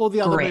more all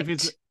the other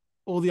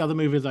grit.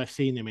 movies I've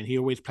seen him in, he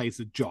always plays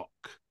the jock.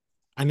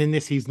 And in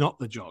this, he's not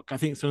the jock. I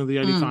think it's one of the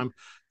only time,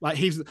 like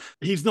he's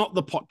not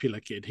the popular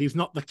kid. He's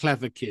not the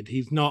clever kid.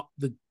 He's not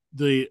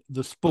the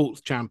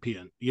sports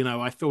champion.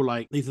 I feel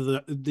like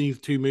these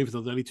two movies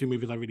are the only two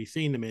movies I've really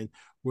seen him in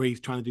where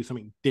he's trying to do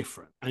something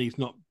different, and he's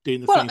not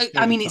doing the same. Well,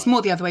 I mean, it's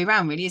more the other way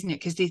around, really, isn't it?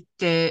 Because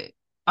the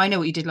I Know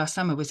What You Did Last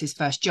Summer was his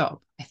first job,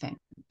 I think,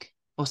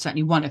 or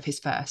certainly one of his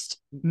first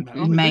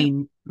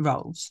main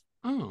roles.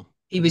 Oh,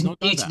 he was new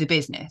to the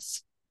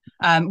business.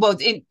 Well,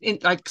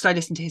 because I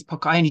listened to his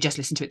podcast, I only just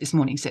listened to it this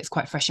morning, so it's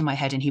quite fresh in my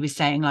head. And he was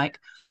saying like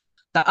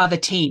the other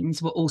teams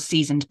were all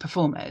seasoned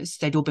performers;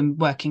 they'd all been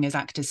working as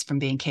actors from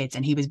being kids,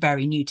 and he was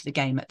very new to the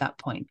game at that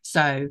point.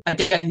 So I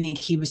don't think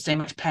he was so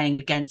much playing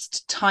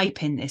against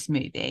type in this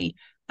movie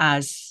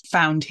as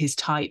found his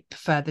type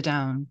further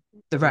down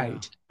the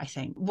road. I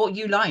think. What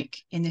you like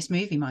in this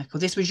movie, Michael?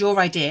 This was your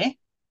idea.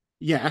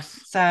 Yes.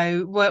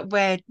 So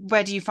where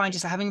do you find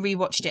yourself, having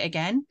rewatched it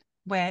again?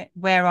 Where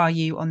are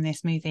you on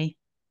this movie?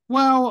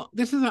 Well,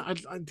 this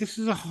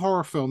is a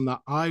horror film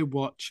that I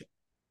watch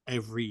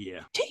every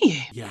year. Do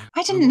you? Yeah.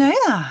 I didn't know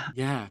that.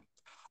 Yeah.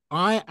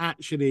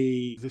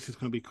 This is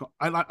going to be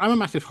I'm a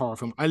massive horror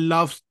film. I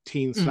love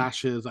teen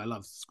slashers. I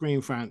love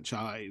Scream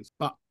franchise.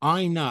 But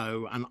I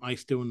know, and I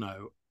still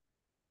know,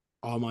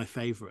 are my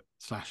favorite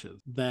slashers.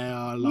 They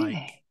are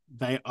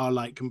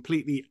like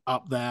completely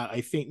up there. I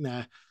think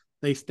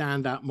they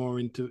stand out more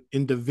into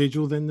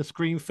individual than the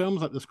Scream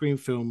films. Like the Scream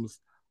films,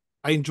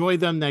 I enjoy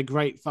them. They're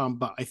great fun,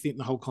 but I think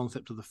the whole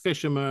concept of the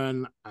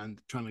fisherman and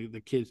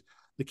the kids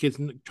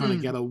trying to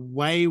get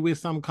away with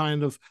some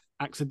kind of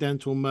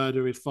accidental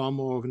murder is far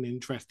more of an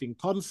interesting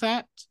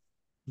concept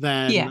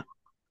than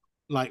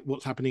like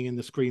what's happening in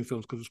the Scream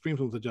films, because the Scream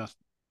films are just.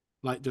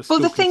 Well,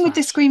 the thing with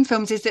the Scream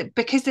films is that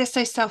because they're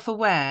so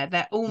self-aware,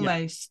 they're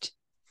almost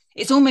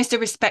it's almost a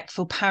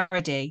respectful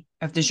parody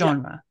of the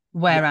genre,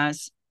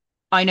 whereas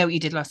I Know What You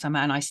Did Last Summer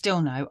and I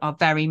Still Know are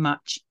very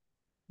much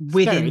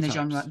within the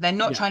genre. They're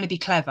not trying to be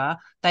clever.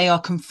 They are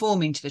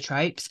conforming to the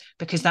tropes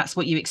because that's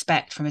what you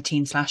expect from a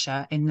teen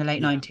slasher in the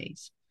late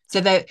 90s. So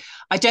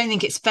I don't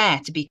think it's fair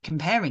to be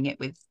comparing it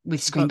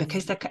with Scream,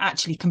 because they're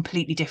actually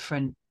completely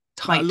different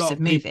types of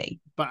movie.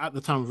 But at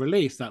the time of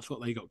release, that's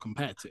what they got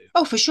compared to.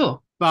 Oh, for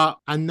sure.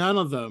 And none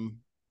of them,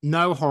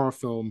 no horror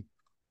film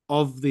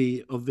of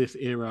this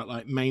era,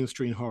 like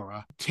mainstream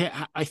horror,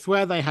 I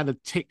swear they had a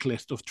tick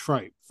list of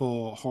trope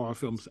for horror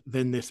films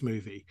than this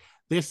movie.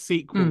 This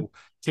sequel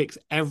ticks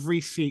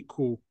every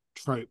sequel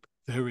trope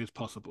there is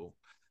possible.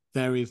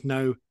 There is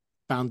no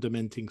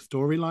fundamenting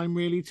storyline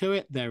really to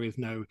it. There is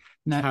no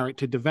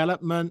character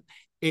development.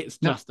 It's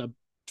just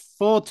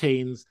four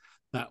teens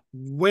that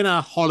win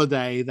a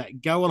holiday,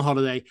 that go on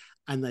holiday,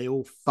 and they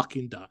all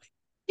fucking die.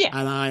 Yeah.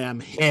 And I am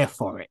here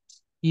for it.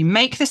 You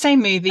make the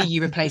same movie,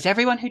 you replace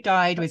everyone who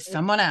died with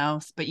someone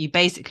else, but you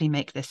basically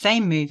make the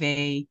same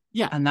movie.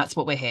 Yeah. And that's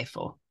what we're here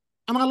for.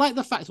 And I like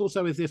the fact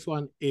also is this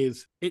one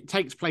is, it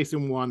takes place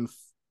in one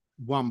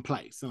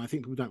place. And I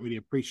think people don't really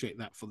appreciate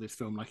that for this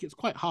film. Like, it's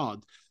quite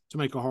hard to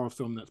make a horror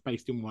film that's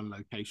based in one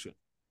location.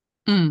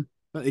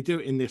 But they do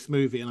it in this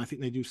movie, and I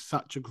think they do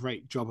such a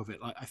great job of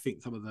it. Like, I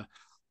think some of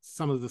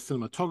the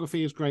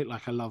cinematography is great.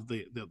 Like, I love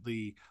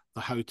the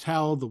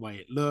hotel, the way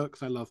it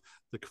looks. I love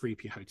the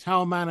creepy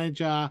hotel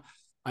manager.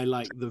 I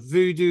like the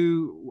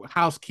voodoo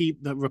housekeeper,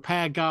 the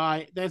repair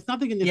guy. There's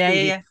nothing in this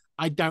movie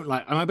I don't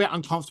like. I'm a bit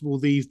uncomfortable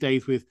these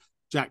days with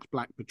Jack's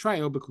Black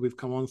portrayal because we've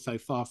come on so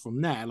far from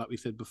there, like we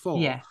said before.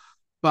 Yeah.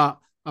 But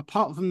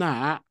apart from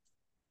that,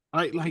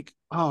 I like,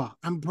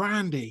 and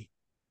Brandy.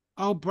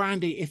 Oh,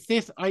 Brandy. The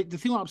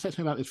thing that upsets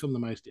me about this film the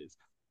most is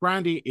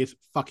Brandy is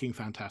fucking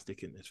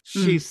fantastic in this.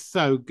 She's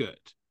so good.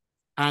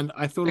 And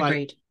I feel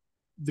like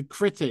the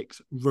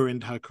critics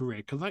ruined her career,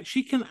 because like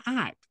she can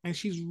act and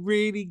she's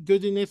really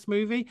good in this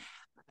movie,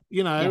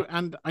 you know.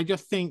 And I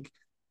just think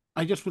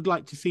I just would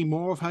like to see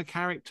more of her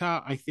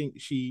character. I think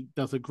she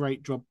does a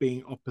great job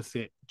being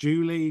opposite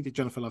Julie,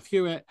 Jennifer Love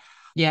Hewitt.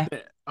 Yeah.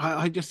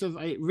 I just,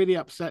 it really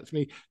upsets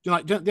me.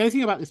 Like, the only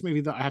thing about this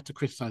movie that I have to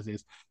criticize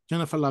is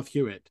Jennifer Love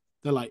Hewitt.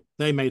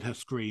 They made her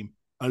scream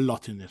a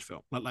lot in this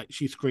film. Like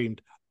she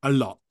screamed a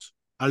lot.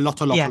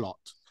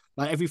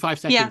 Like every 5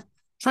 seconds. Yeah.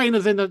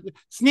 Trainers in the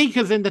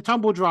sneakers in the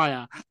tumble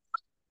dryer.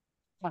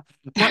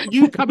 Like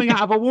you coming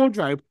out of a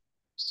wardrobe.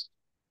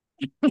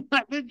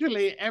 Like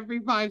literally every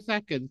 5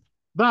 seconds.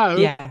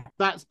 Though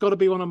that's got to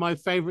be one of my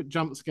favorite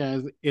jump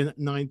scares in the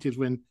 90s,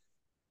 when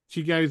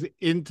she goes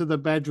into the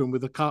bedroom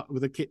with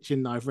a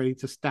kitchen knife ready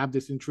to stab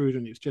this intruder,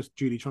 and it's just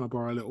Julie trying to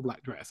borrow a little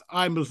black dress.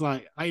 I was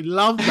like, I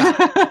love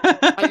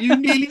that. Like, you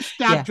nearly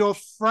stabbed your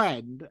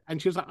friend, and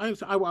she was like,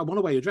 I want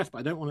to wear your dress, but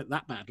I don't want it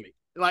that badly.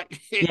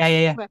 Like,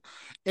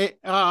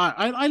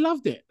 I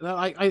loved it.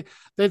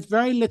 There's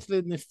very little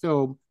in this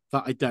film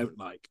that I don't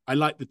like. I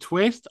like the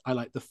twist. I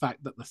like the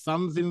fact that the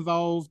son's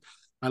involved.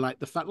 I like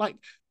the fact, like,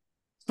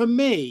 for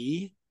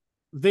me,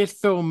 this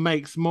film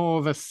makes more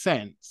of a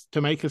sense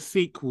to make a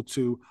sequel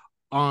to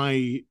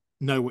I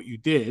Know What You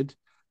Did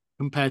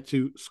compared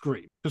to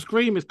Scream. Because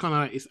Scream is kind of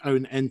like its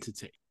own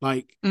entity.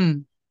 Like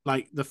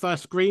the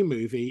first Scream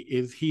movie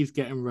is he's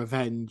getting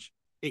revenge.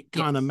 It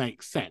kind of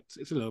makes sense.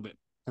 It's a little bit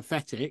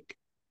pathetic,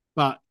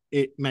 but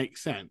it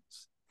makes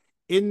sense.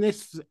 In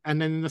this,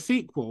 and then in the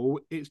sequel,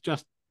 it's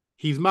just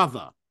his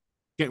mother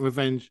getting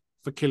revenge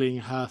for killing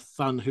her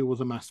son, who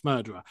was a mass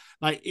murderer.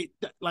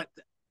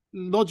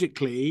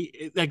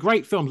 Logically, they're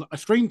great films.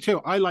 Scream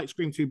 2, I like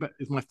Scream 2, but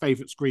it's my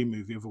favorite Scream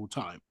movie of all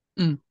time.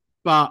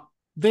 But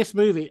this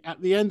movie,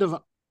 at the end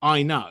of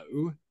I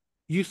Know,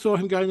 you saw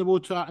him go in the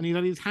water and he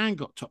had his hand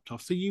got chopped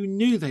off, so you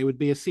knew there would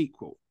be a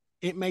sequel.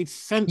 It made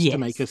sense to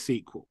make a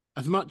sequel.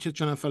 As much as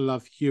Jennifer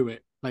Love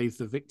Hewitt plays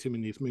the victim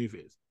in these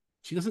movies,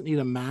 she doesn't need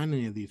a man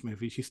in any of these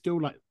movies. She's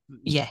still like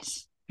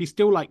she's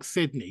still like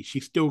Sydney. She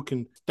still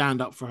can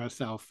stand up for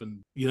herself and,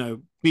 you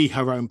know, be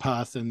her own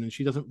person. And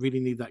she doesn't really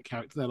need that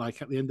character there.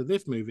 Like at the end of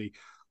this movie,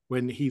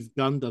 when his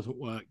gun doesn't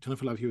work,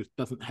 Jennifer Love Hewitt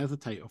doesn't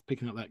hesitate of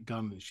picking up that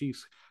gun, and she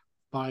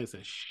fires the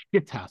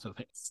shit out of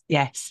it.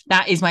 Yes,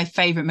 that is my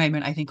favorite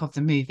moment, I think, of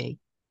the movie.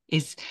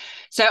 Is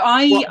so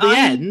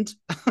end?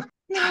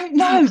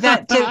 No,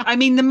 I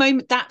mean, the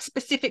moment, that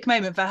specific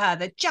moment for her,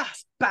 that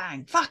just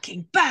bang,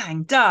 fucking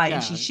bang, die,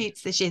 and she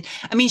shoots the shit.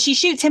 I mean, she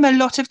shoots him a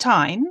lot of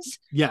times.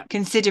 Yeah,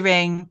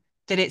 considering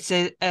that it's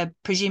a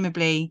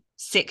presumably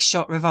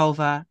 6-shot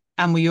revolver,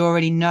 and we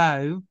already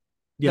know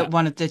that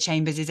one of the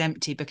chambers is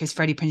empty because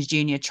Freddie Prinze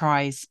Jr.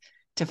 tries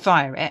to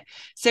fire it.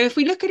 So if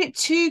we look at it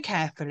too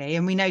carefully,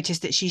 and we notice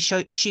that she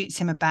shoots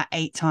him about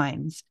 8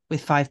 times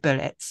with 5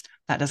 bullets,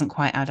 that doesn't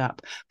quite add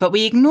up. But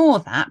we ignore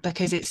that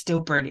because it's still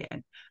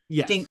brilliant.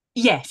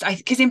 Yes.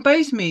 Because in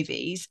both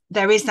movies,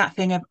 there is that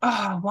thing of,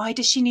 why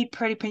does she need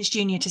Freddie Prinze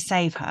Jr. to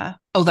save her?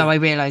 Although I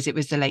realise it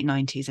was the late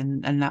 90s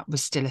and that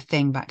was still a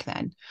thing back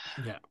then.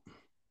 Yeah.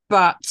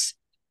 But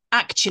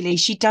actually,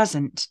 she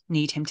doesn't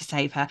need him to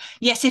save her.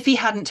 Yes, if he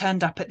hadn't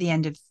turned up at the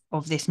end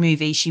of this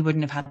movie, she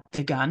wouldn't have had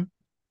the gun.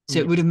 So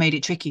it would have made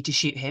it tricky to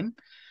shoot him.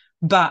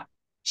 But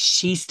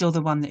she's still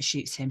the one that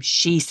shoots him.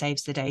 She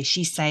saves the day.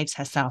 She saves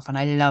herself. And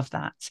I love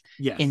that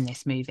in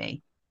this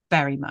movie.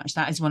 Very much.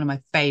 That is one of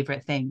my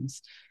favorite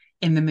things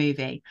in the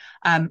movie.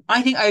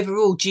 I think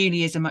overall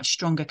Julie is a much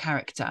stronger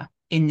character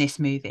in this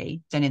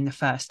movie than in the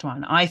first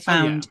one. I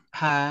found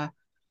her,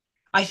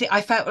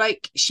 I felt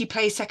like she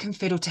plays second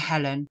fiddle to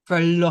Helen for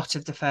a lot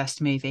of the first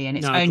movie, and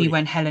it's only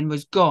when Helen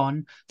was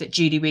gone that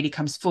Julie really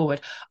comes forward.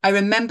 I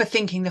remember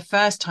thinking the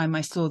first time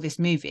I saw this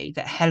movie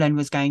that Helen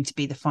was going to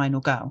be the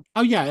final girl.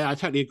 Oh yeah, I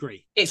totally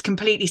agree. It's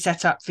completely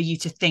set up for you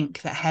to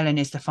think that Helen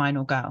is the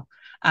final girl,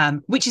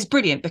 which is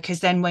brilliant, because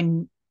then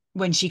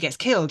when she gets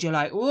killed, you're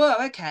like,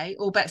 whoa, okay,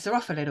 all bets are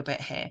off a little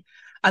bit here.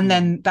 And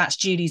then that's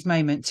Julie's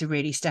moment to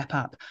really step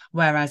up.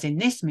 Whereas in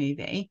this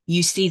movie,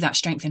 you see that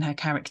strength in her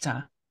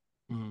character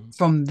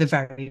from the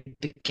very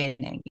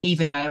beginning,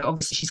 even though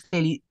obviously she's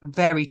clearly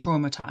very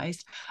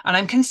traumatized. And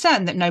I'm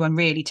concerned that no one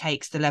really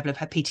takes the level of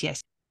her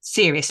PTSD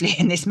seriously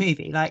in this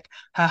movie. Like,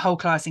 her whole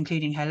class,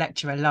 including her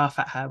lecturer, laugh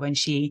at her when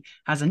she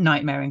has a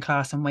nightmare in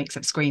class and wakes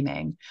up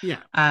screaming. Yeah.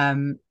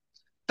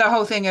 The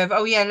whole thing of,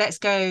 let's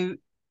go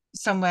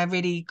somewhere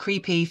really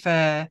creepy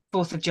for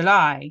 4th of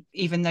July,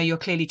 even though you're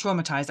clearly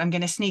traumatized. I'm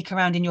going to sneak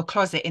around in your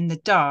closet in the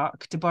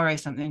dark to borrow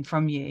something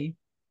from you,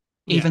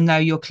 even though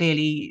you're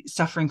clearly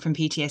suffering from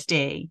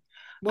PTSD.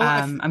 Well,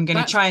 I'm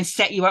going to try and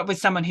set you up with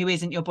someone who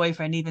isn't your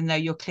boyfriend, even though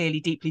you're clearly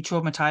deeply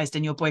traumatized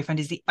and your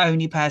boyfriend is the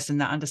only person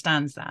that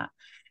understands that.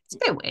 It's a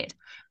bit weird.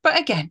 But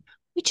again,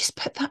 we just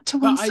put that to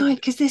one side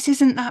because this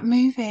isn't that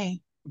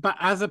movie. But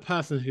as a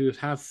person who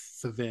has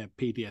severe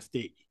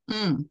PTSD,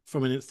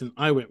 from an incident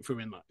I went through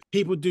in life,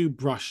 people do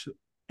brush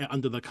it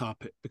under the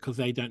carpet because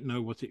they don't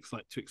know what it's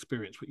like to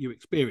experience what you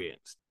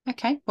experienced.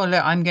 Okay, well,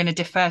 look, I'm going to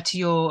defer to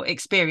your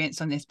experience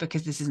on this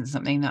because this isn't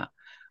something that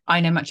I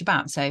know much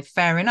about. So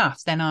fair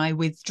enough. Then I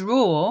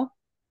withdraw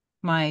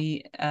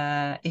my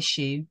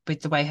issue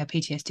with the way her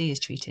PTSD is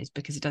treated,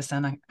 because it does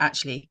sound like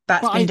actually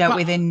that's been dealt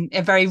with in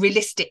a very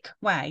realistic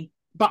way.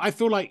 But I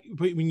feel like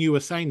when you were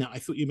saying that, I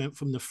thought you meant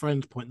from the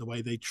friend's point, the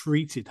way they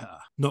treated her,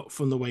 not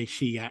from the way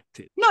she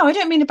acted. No, I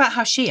don't mean about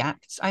how she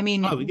acts. I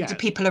mean the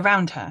people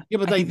around her. Yeah,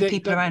 but the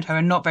people around her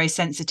are not very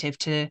sensitive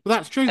to. Well,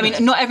 that's true. I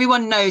mean, not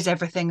everyone knows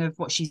everything of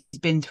what she's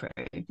been through.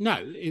 No,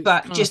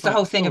 but just the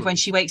whole thing of when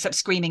she wakes up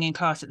screaming in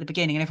class at the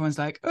beginning, and everyone's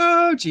like,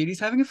 "Oh,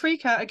 Julie's having a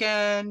freak out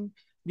again."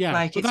 Yeah,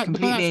 like it's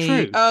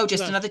completely. Oh,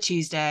 just another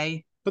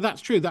Tuesday. But that's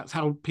true. That's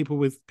how people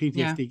with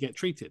PTSD get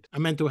treated,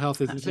 and mental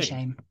health is a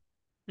shame.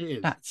 It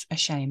is. That's a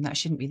shame. That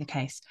shouldn't be the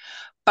case.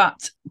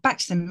 But back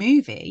to the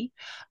movie,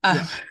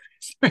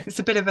 it's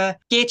a bit of a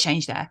gear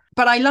change there.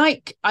 But I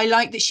like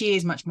that she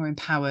is much more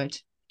empowered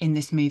in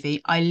this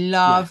movie. I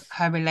love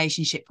her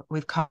relationship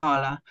with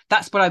Carla.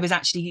 That's what I was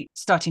actually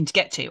starting to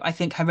get to. I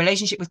think her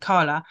relationship with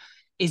Carla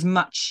is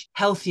much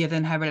healthier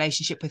than her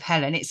relationship with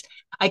Helen.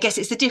 I guess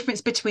it's the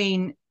difference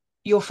between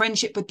your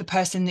friendship with the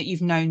person that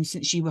you've known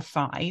since you were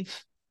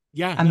 5.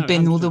 And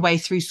been 100%. All the way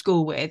through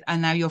school with,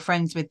 and now you're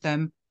friends with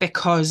them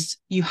because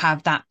you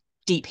have that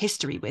deep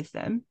history with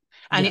them.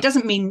 And it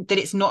doesn't mean that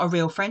it's not a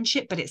real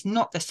friendship, but it's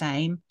not the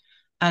same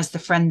as the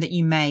friend that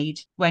you made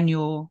when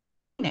you're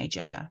a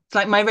teenager. It's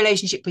like my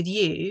relationship with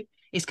you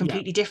is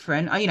completely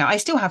different. I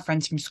still have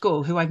friends from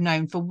school who I've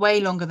known for way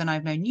longer than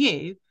I've known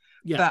you,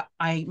 but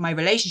my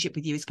relationship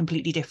with you is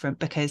completely different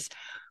because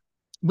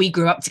we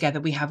grew up together.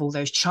 We have all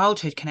those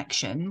childhood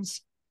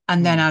connections.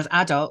 And then as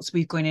adults,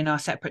 we've gone in our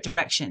separate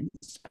directions.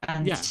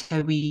 And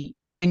so we're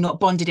not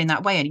bonded in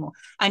that way anymore.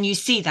 And you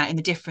see that in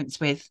the difference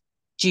with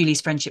Julie's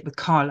friendship with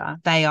Carla.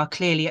 They are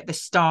clearly at the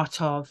start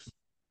of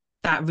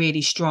that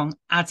really strong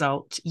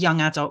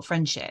young adult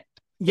friendship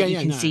that you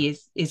can see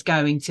is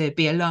going to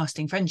be a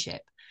lasting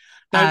friendship.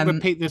 Don't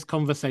repeat this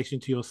conversation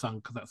to your son,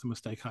 because that's a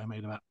mistake I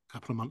made about a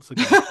couple of months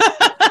ago.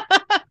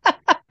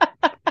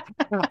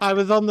 I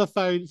was on the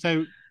phone.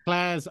 So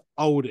Claire's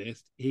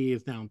oldest, he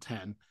is now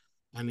 10.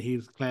 And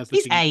he's 8.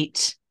 He's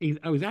 8? You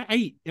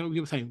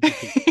were saying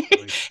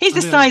he's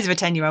the size of a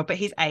 10-year-old, but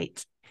he's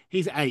 8.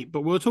 He's 8,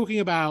 but we're talking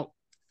about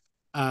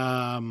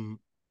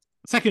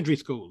secondary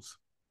schools.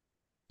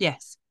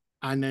 Yes.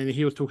 And then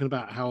he was talking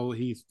about how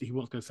he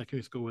wants to go to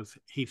secondary school with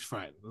his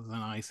friends. And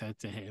I said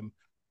to him,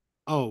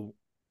 "Oh,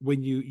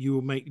 when you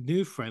will make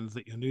new friends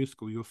at your new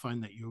school, you'll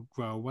find that you'll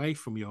grow away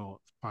from your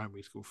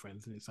primary school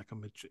friends, and it's like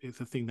it's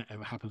a thing that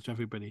ever happens to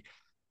everybody."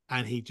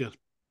 And he just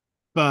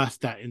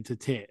burst out into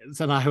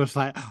tears, and I was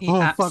like, he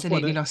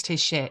absolutely lost his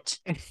shit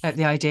at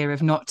the idea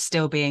of not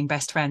still being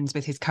best friends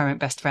with his current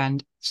best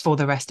friend for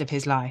the rest of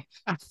his life.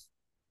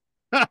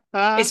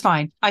 It's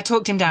fine. I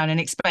talked him down and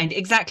explained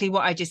exactly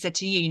what I just said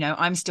to you.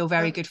 I'm still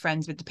very good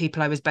friends with the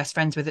people I was best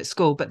friends with at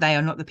school, but they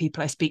are not the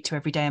people I speak to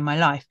every day in my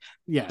life.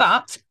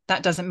 But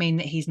that doesn't mean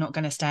that he's not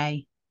going to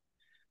stay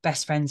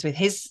best friends with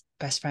his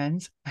best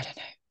friends. I don't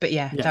know, but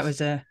that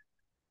was a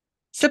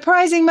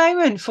surprising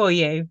moment for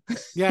you.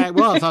 Yeah, it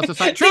was. I was just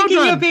like, thinking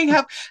you're being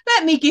helped.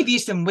 Let me give you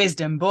some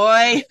wisdom,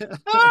 boy.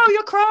 Oh,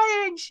 you're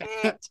crying.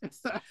 Shit.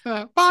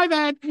 Bye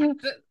then.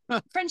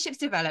 Friendships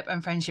develop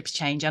and friendships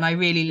change, and I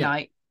really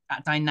like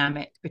that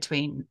dynamic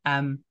between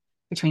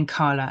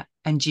Carla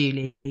and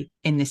Julie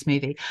in this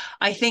movie.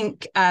 I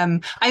think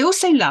I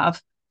also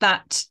love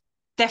that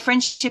their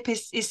friendship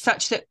is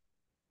such that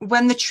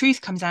when the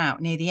truth comes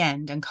out near the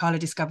end and Carla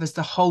discovers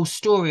the whole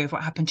story of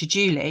what happened to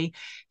Julie,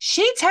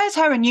 she tears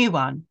her a new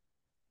one.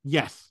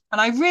 Yes. And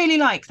I really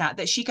like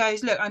that she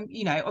goes, look, I'm,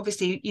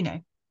 obviously,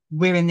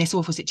 we're in this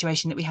awful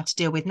situation that we have to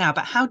deal with now,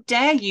 but how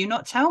dare you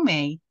not tell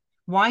me?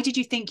 Why did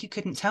you think you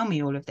couldn't tell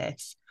me all of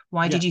this?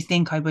 Why did you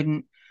think I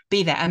wouldn't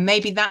be there? And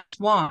maybe that's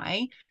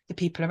why the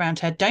people around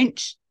her don't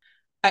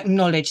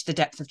acknowledge the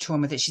depth of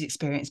trauma that she's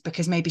experienced,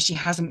 because maybe she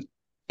hasn't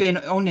been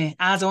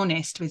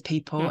honest with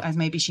people as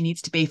maybe she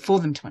needs to be for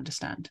them to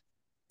understand.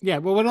 Yeah,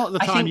 well, a lot of the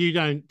time you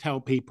don't tell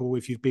people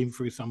if you've been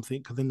through something,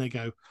 because then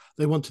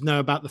they want to know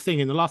about the thing,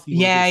 and the last thing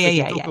you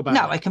want to talk about.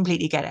 No, I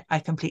completely get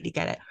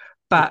it.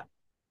 But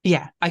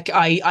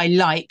I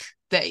like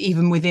that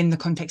even within the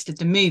context of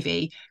the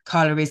movie,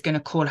 Carla is going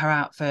to call her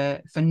out for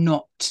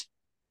not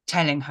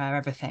telling her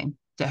everything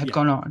that had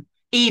gone on.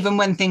 Even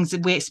when things are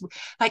weird,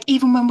 like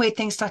even when weird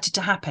things started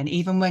to happen,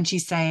 even when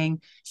she's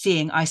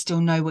seeing, I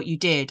still know what you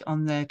did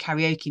on the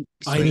karaoke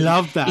screen. I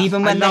love that.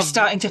 Even when they're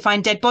starting to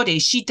find dead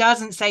bodies, she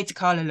doesn't say to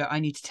Carla, look, I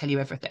need to tell you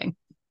everything.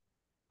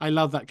 I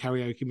love that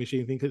karaoke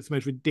machine thing. It's the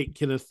most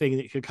ridiculous thing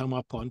that could come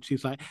up on.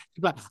 She's like,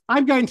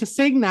 I'm going to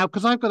sing now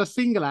because I've got a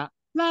single out.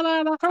 La,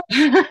 la, la.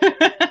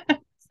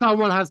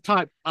 Someone has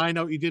typed, I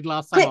know what you did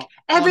last summer. Quick,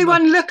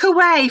 everyone look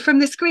away from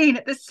the screen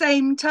at the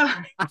same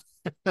time.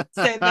 So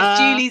that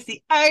Julie's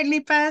the only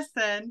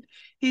person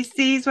who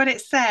sees what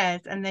it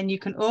says, and then you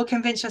can all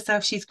convince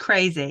yourself she's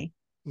crazy.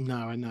 No,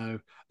 I know.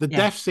 The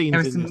death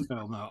scenes in this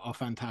film are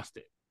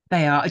fantastic.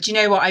 They are. Do you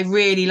know what I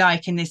really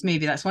like in this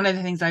movie? That's one of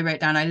the things I wrote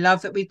down. I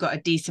love that we've got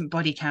a decent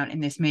body count in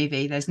this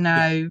movie. There's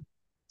no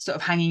sort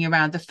of hanging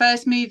around. The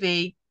first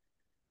movie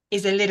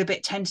is a little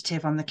bit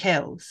tentative on the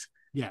kills.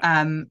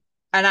 Yeah.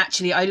 And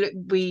actually,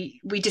 we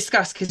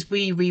discussed, because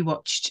we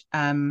rewatched.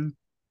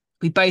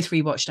 We both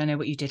rewatched I Know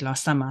What You Did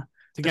Last Summer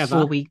together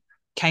before we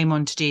came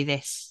on to do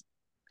this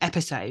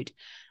episode.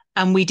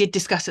 And we did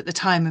discuss at the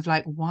time of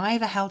like, why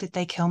the hell did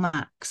they kill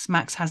Max?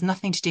 Max has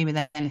nothing to do with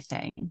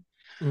anything.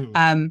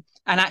 And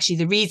actually,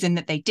 the reason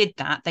that they did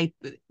that,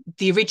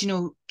 the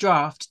original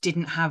draft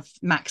didn't have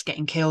Max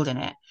getting killed in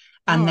it.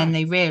 And then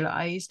they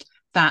realised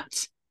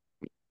that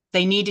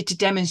they needed to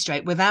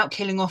demonstrate, without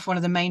killing off one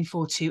of the main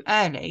four too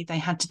early, they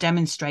had to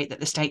demonstrate that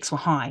the stakes were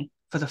high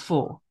for the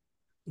four.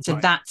 So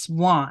that's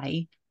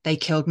why they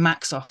killed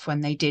Max off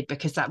when they did,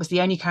 because that was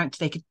the only character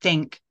they could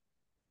think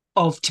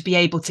of to be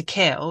able to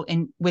kill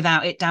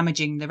without it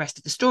damaging the rest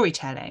of the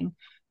storytelling,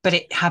 but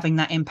it having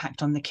that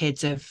impact on the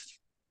kids of,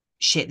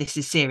 shit, this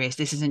is serious.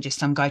 This isn't just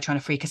some guy trying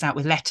to freak us out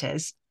with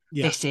letters.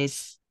 This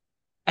is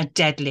a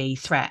deadly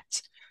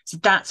threat. So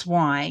that's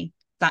why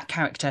that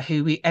character,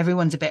 who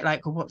everyone's a bit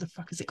like, well, what the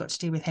fuck has it got to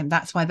do with him?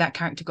 That's why that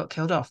character got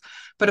killed off.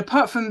 But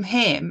apart from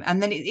him,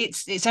 and then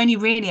it's only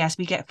really as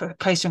we get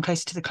closer and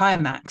closer to the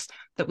climax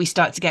that we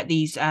start to get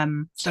these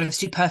sort of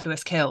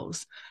superfluous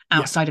kills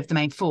outside of the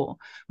main four.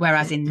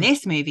 Whereas in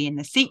this movie, in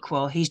the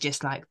sequel, he's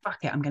just like, fuck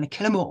it, I'm going to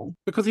kill them all.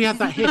 Because he has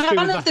that history.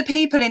 None of the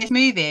people in this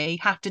movie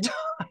have to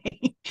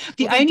die.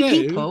 The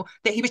only people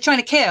that he was trying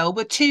to kill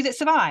were two that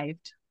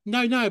survived.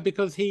 No,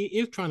 because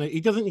he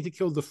doesn't need to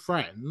kill the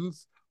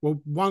friends. Well,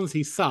 one's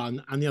his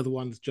son and the other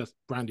one's just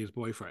Brandy's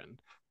boyfriend.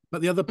 But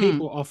the other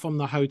people are from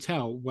the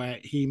hotel where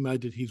he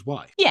murdered his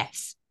wife.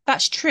 Yes,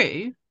 that's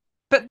true.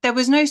 But there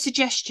was no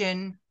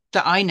suggestion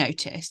that I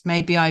noticed.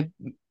 Maybe I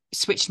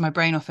switched my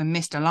brain off and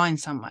missed a line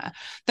somewhere.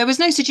 There was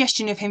no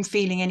suggestion of him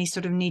feeling any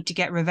sort of need to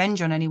get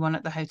revenge on anyone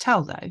at the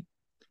hotel, though.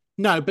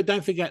 No, but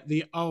don't forget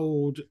the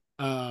old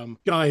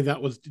guy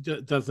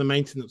that does the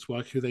maintenance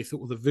work, who they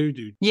thought was a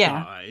voodoo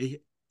guy.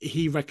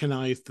 He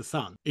recognized the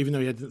son, even though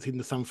he hadn't seen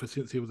the son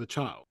since he was a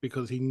child,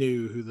 because he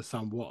knew who the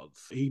son was.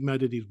 He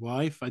murdered his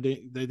wife. They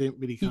didn't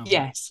really come.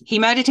 Yes, he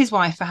murdered his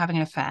wife for having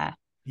an affair.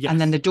 Yes. And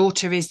then the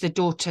daughter is the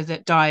daughter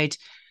that died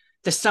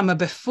the summer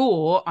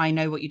before I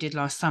Know What You Did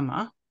Last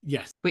Summer.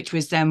 Yes. Which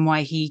was then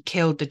why he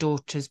killed the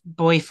daughter's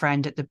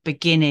boyfriend at the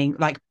beginning,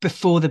 like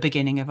before the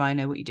beginning of I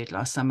Know What You Did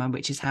Last Summer,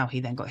 which is how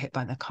he then got hit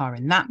by the car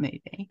in that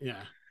movie.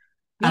 Yeah.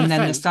 And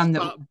then the son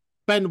that...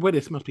 Ben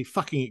Willis must be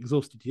fucking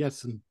exhausted. He has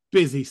some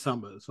busy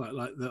summers,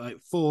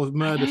 like 4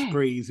 murder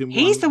sprees in one.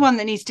 He's the one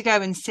that needs to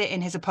go and sit in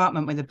his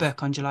apartment with a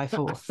book on July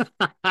 4th.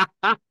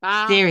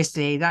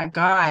 Seriously, that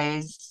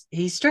guy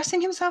he's stressing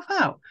himself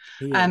out.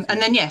 And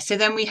then so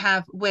then we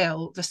have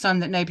Will, the son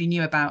that nobody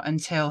knew about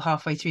until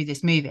halfway through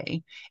this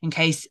movie, in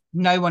case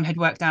no one had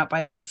worked out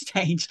by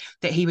stage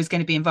that he was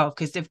going to be involved,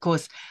 because of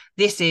course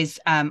this is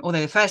although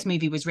the first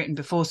movie was written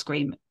before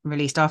Scream,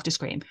 released after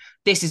Scream,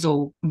 this is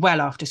all well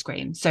after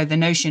Scream, so the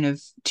notion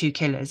of two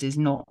killers is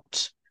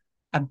not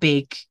a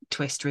big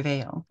twist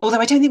reveal. Although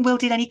I don't think Will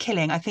did any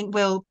killing. I think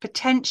Will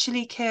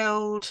potentially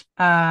killed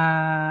no,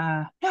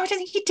 I don't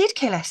think he did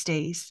kill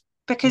Estes,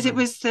 because it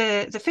was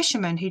the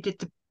fisherman who did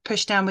the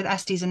push down with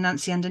Estes and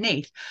Nancy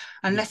underneath,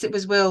 unless it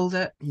was Will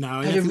that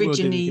had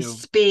originally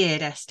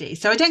speared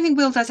Estes. So I don't think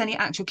Will does any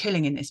actual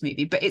killing in this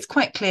movie, but it's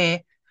quite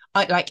clear,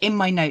 like in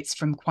my notes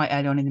from quite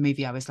early on in the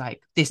movie, I was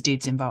like, this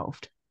dude's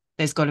involved.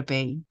 There's got to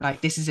be,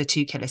 like, this is a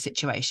two-killer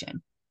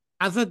situation.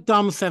 As a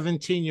dumb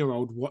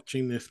 17-year-old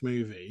watching this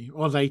movie, I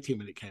was 18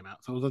 when it came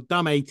out, so I was a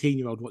dumb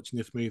 18-year-old watching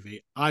this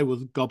movie. I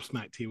was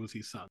gobsmacked he was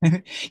his son.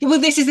 Well,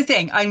 this is the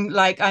thing. I'm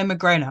a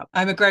grown-up.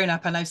 I'm a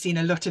grown-up, and I've seen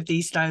a lot of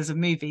these styles of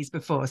movies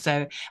before.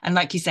 So, and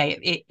like you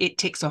say, it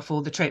ticks off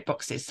all the trope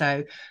boxes.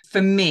 So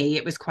for me,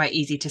 it was quite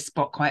easy to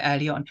spot quite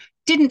early on.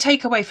 Didn't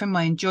take away from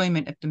my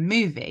enjoyment of the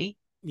movie.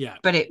 Yeah.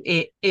 But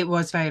it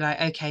was very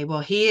like, okay, well,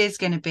 he is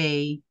going to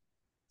be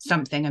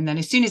something. And then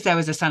as soon as there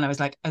was a son, I was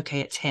like, okay,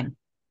 it's him.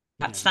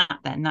 That's that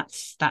then.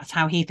 That's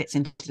how he fits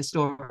into the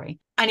story.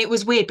 And it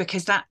was weird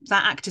because that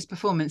actor's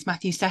performance,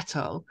 Matthew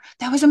Settle,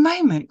 there was a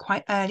moment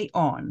quite early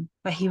on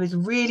where he was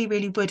really,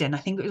 really wooden. I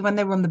think it was when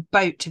they were on the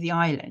boat to the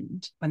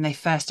island, when they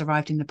first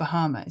arrived in the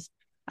Bahamas.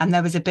 And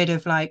there was a bit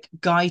of like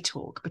guy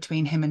talk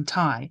between him and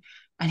Ty.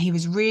 And he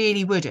was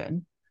really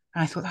wooden.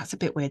 And I thought, that's a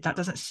bit weird. That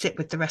doesn't sit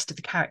with the rest of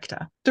the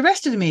character. The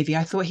rest of the movie,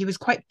 I thought he was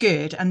quite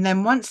good. And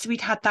then once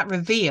we'd had that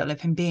reveal of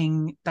him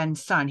being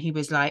Ben's son, he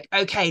was like,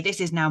 okay,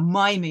 this is now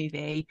my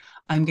movie.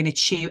 I'm going to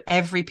chew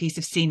every piece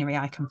of scenery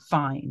I can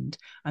find.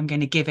 I'm going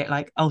to give it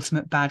like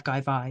ultimate bad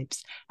guy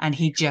vibes. And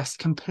he just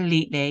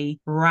completely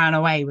ran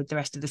away with the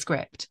rest of the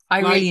script. I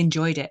really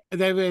enjoyed it.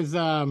 There is...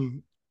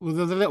 Well,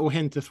 there's a little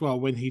hint as well.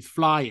 When he's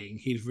flying,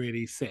 he's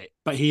really sick,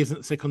 but he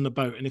isn't sick on the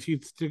boat. And if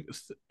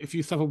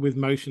you suffer with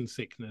motion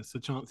sickness, the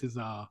chances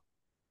are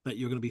that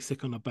you're going to be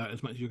sick on the boat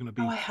as much as you're going to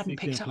be. Oh, I hadn't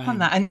picked up on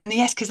that. And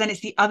yes, because then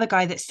it's the other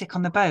guy that's sick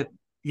on the boat.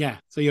 Yeah.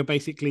 So you're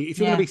basically, if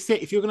you're going to be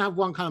sick, if you're going to have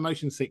one kind of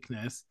motion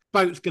sickness,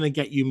 boat's going to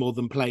get you more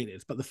than plane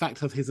is. But the fact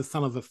that he's the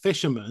son of a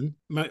fisherman,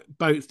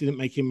 boats didn't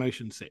make him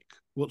motion sick.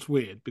 What's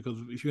weird, because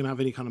if you're going to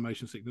have any kind of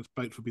motion sickness,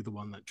 boats would be the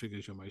one that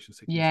triggers your motion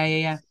sickness.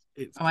 Yeah.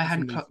 I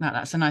hadn't clocked that.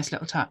 That's a nice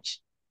little touch.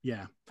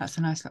 Yeah. That's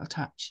a nice little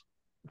touch.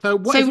 So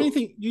what is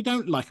anything you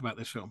don't like about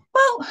this film?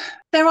 Well,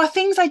 there are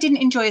things I didn't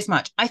enjoy as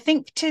much. I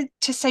think to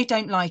say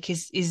don't like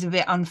is a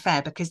bit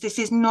unfair, because this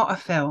is not a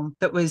film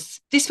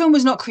this film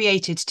was not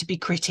created to be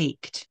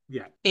critiqued.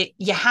 Yeah.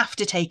 You have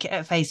to take it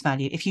at face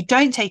value. If you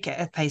don't take it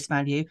at face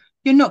value,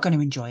 you're not going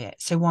to enjoy it.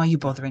 So why are you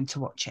bothering to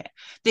watch it?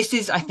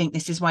 I think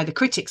this is why the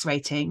critics'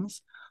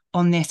 ratings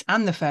on this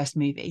and the first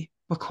movie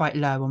were quite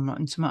low on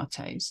Rotten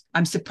Tomatoes.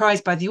 I'm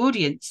surprised by the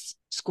audience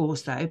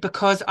scores though,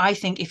 because I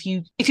think if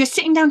you're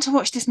sitting down to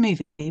watch this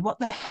movie, what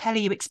the hell are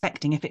you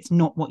expecting if it's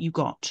not what you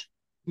got?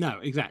 No,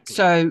 exactly.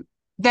 So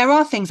there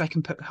are things I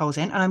can put holes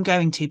in, and I'm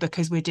going to,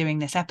 because we're doing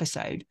this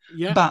episode.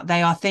 Yeah. But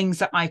they are things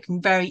that I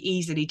can very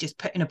easily just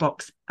put in a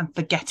box and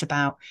forget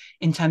about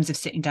in terms of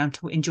sitting down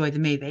to enjoy the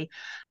movie.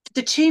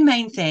 The two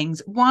main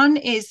things, one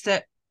is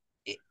that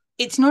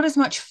it's not as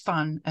much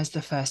fun as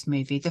the first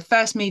movie. The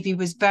first movie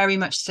was very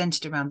much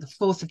centered around the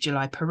 4th of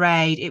July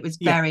parade. It was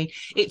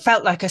it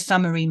felt like a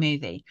summery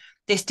movie.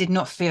 This did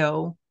not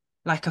feel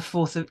like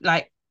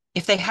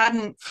if they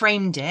hadn't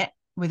framed it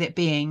with it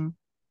being,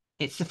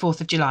 it's the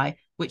 4th of July,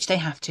 which they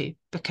have to,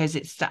 because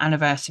it's the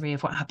anniversary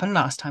of what happened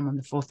last time on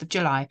the 4th of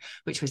July,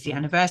 which was the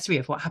anniversary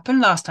of what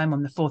happened last time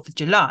on the 4th of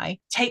July.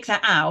 Take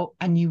that out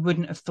and you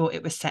wouldn't have thought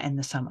it was set in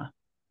the summer.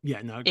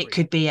 Yeah, no, it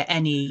could be at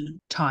any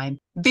time.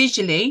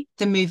 Visually,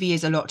 the movie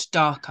is a lot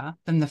darker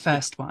than the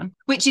first one,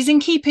 which is in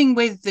keeping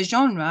with the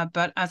genre.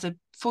 But as a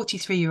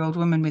 43-year-old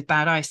woman with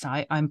bad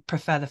eyesight, I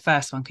prefer the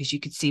first one because you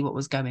could see what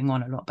was going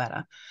on a lot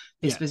better.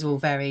 This was all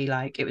very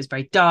it was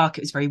very dark.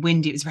 It was very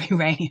windy. It was very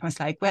rainy. I was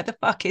like, where the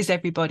fuck is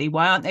everybody?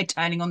 Why aren't they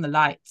turning on the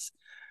lights?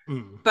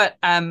 But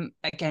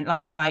again,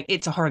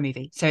 it's a horror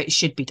movie, so it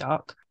should be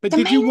dark. But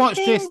did you watch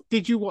this?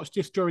 Did you watch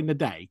this during the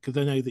day? Because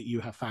I know that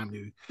you have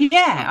family.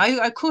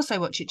 Yeah, of course I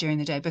watch it during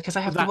the day, because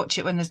I have to watch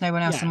it when there's no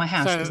one else in my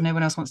house, because no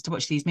one else wants to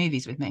watch these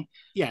movies with me.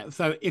 Yeah,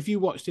 so if you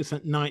watch this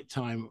at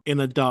nighttime in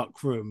a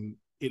dark room,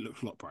 it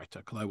looks a lot brighter,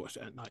 because I watched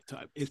it at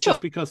nighttime. It's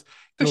just because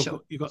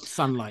you've got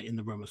sunlight in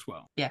the room as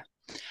well. Yeah.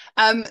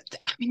 I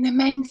mean, the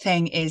main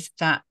thing is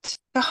that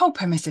the whole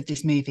premise of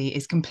this movie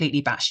is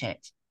completely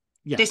batshit.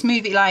 Yeah. This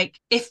movie,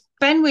 if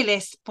Ben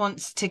Willis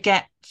wants to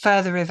get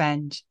further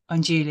revenge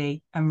on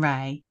Julie and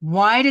Ray,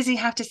 why does he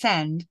have to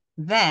send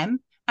them,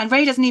 and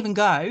Ray doesn't even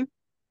go,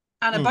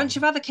 and a bunch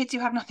of other kids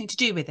who have nothing to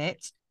do with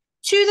it,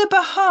 to the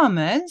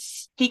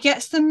Bahamas? He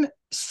gets them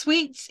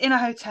suites in a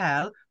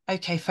hotel.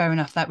 Okay, fair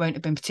enough. That won't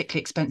have been particularly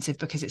expensive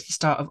because it's the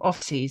start of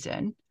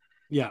off-season.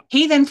 Yeah.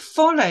 He then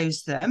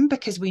follows them,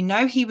 because we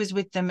know he was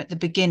with them at the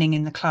beginning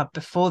in the club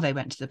before they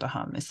went to the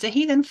Bahamas. So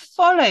he then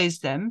follows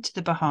them to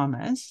the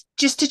Bahamas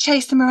just to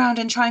chase them around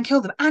and try and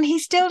kill them. And he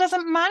still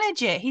doesn't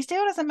manage it. He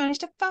still doesn't manage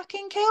to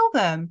fucking kill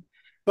them.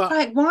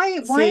 But why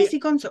has he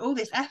gone to all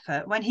this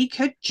effort when he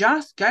could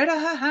just go to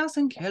her house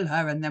and kill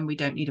her, and then we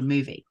don't need a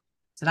movie?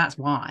 So that's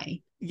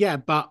why. Yeah,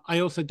 but I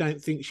also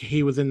don't think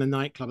he was in the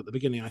nightclub at the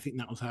beginning. I think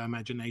that was her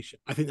imagination.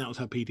 I think that was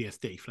her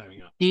PTSD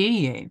flaring up. Do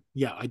you?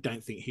 Yeah, I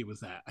don't think he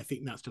was there. I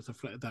think that's just her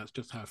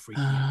freaking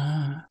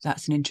out.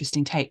 That's an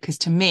interesting take, because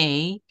to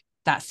me,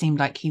 that seemed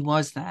like he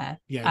was there.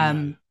 Yeah.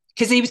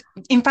 Because he was,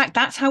 in fact,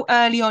 that's how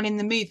early on in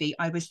the movie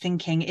I was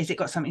thinking, is it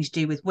got something to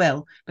do with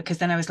Will? Because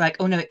then I was like,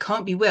 oh no, it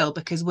can't be Will,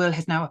 because Will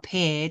has now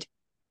appeared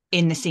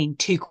in the scene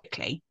too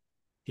quickly.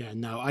 Yeah,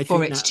 no, I think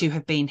for it to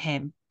have been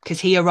him. Because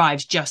he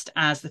arrives just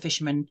as the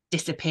fisherman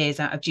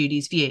disappears out of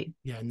Julie's view.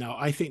 Yeah, no,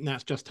 I think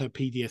that's just her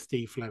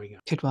PTSD flaring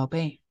up. Could well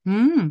be.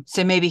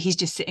 So maybe he's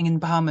just sitting in the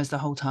Bahamas the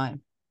whole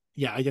time.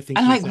 Yeah, I just think.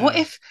 And what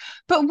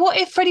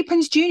if Freddie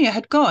Prinze Jr.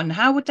 had gone?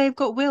 How would they have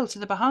got Will to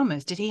the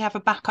Bahamas? Did he have a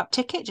backup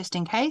ticket just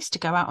in case to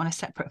go out on a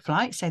separate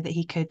flight so that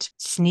he could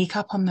sneak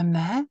up on them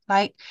there?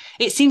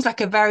 It seems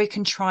like a very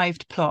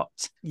contrived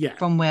plot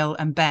from Will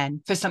and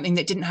Ben for something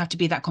that didn't have to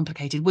be that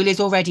complicated. Will is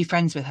already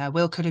friends with her.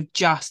 Will could have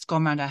just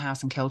gone round her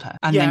house and killed her,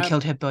 and then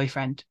killed her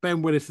boyfriend.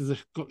 Ben Willis has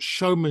got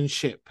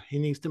showmanship. He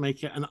needs to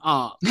make it an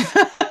art.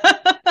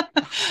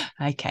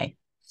 Okay,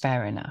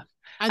 fair enough.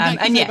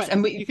 And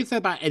you can say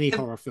about any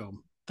horror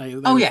film. They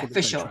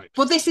for sure. Tropes.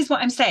 Well, this is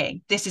what I'm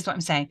saying. This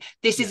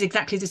is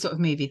exactly the sort of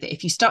movie that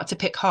if you start to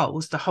pick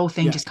holes, the whole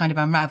thing just kind of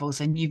unravels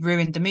and you've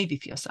ruined the movie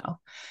for yourself.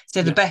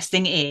 So the best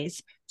thing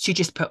is to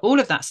just put all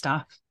of that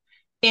stuff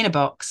in a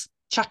box,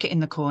 chuck it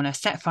in the corner,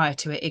 set fire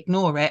to it,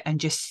 ignore it, and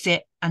just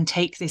sit and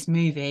take this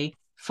movie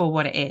for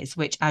what it is,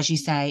 which, as you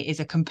say,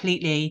 is a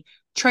completely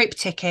trope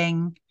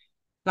ticking,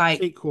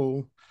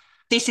 sequel.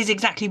 This is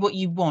exactly what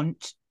you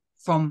want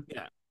from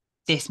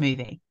this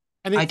movie.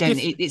 And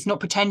it's not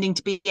pretending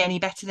to be any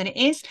better than it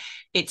is.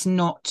 It's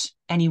not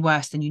any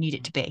worse than you need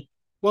it to be.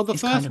 Well, the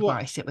first kind of one,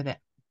 where I sit with it.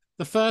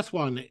 The first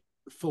one, it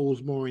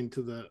falls more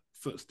into the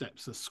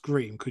footsteps of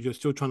Scream, because you're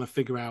still trying to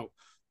figure out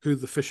who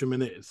the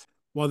fisherman is.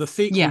 While the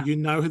sequel, you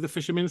know who the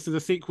fisherman is. So the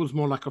sequel's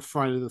more like a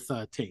Friday the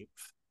 13th.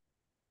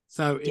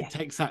 So it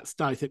takes that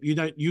style.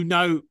 You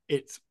know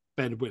it's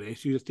Ben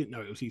Willis. You just didn't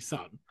know it was his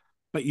son.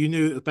 But you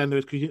knew it was Ben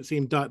Willis because you didn't see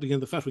him die at the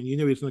beginning of the first one. You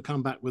knew he was going to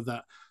come back with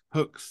that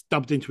hook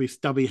stubbed into his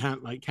stubby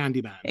hand like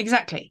Candyman.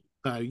 Exactly.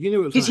 So you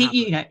knew it was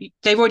because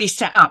they've already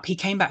set up. He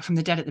came back from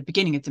the dead at the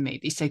beginning of the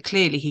movie, so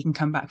clearly he can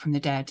come back from the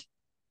dead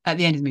at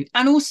the end of the movie.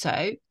 And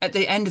also at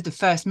the end of the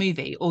first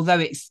movie, although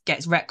it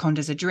gets retconned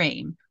as a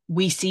dream,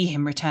 we see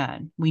him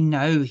return. We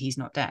know he's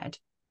not dead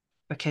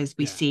because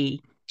we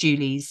see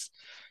Julie's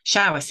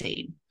shower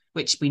scene,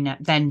 which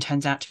then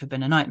turns out to have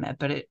been a nightmare.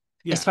 But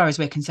as far as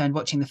we're concerned,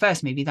 watching the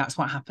first movie, that's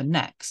what happened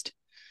next.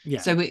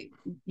 Yeah. So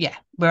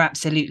we're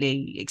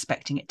absolutely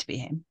expecting it to be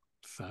him.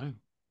 So,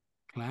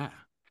 Claire,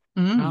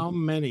 how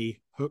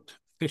many hooked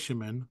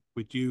fishermen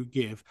would you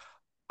give?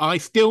 I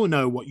still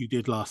know what you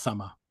did last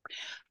summer.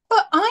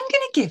 But I'm going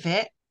to give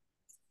it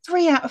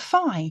 3 out of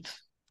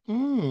 5.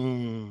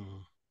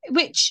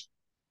 Which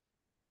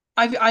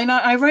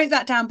I wrote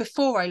that down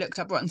before I looked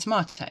up Rotten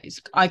Tomatoes.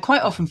 I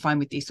quite often find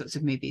with these sorts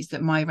of movies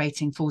that my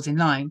rating falls in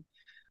line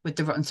with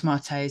the Rotten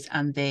Tomatoes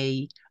and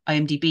the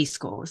IMDb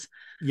scores.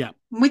 Yeah.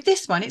 With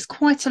this one, it's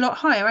quite a lot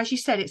higher. As you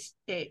said, it's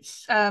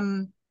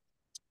 7%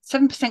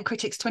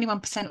 critics,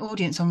 21%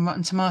 audience on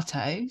Rotten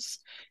Tomatoes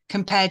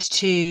compared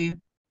to...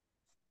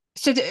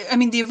 So,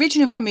 the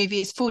original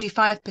movie is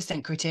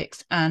 45%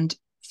 critics and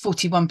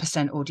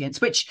 41%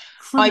 audience, which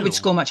I would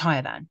score much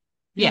higher than.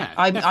 Yeah,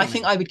 I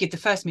think I would give the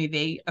first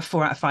movie a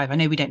 4 out of 5. I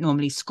know we don't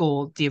normally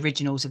score the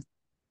originals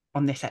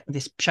on this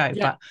show,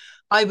 but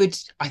I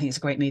think it's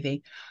a great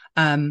movie.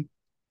 The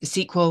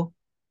sequel,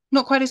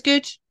 not quite as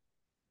good,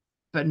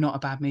 but not a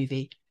bad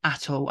movie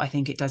at all. I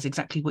think it does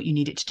exactly what you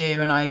need it to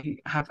do, and I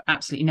have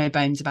absolutely no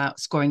bones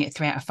about scoring it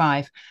 3 out of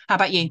 5. How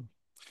about you?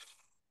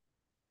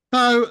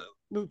 So,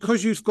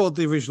 because you scored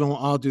the original,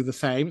 I'll do the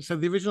same. So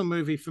the original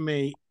movie for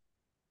me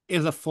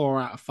is a 4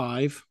 out of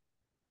 5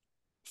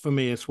 for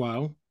me as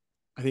well.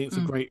 I think it's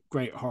a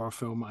great horror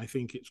film. I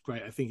think it's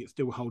great. I think it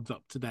still holds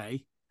up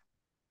today.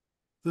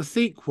 The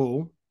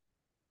sequel,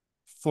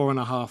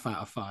 4.5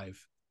 out of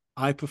 5.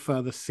 I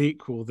prefer the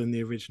sequel than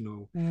the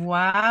original.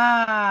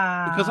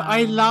 Wow. Because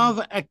I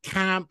love a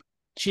camp,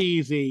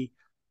 cheesy,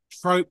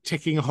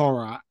 trope-ticking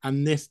horror,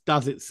 and this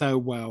does it so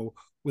well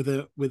with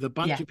a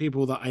bunch of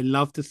people that I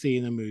love to see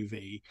in a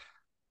movie.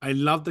 I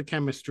love the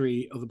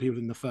chemistry of the people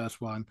in the first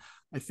one.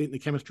 I think the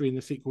chemistry in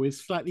the sequel is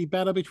slightly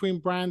better between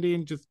Brandy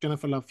and just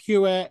Jennifer Love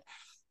Hewitt.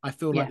 I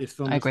feel like this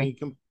film is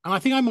and I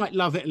think I might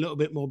love it a little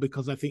bit more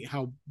because I think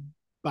how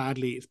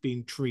badly it's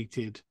been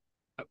treated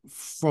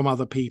from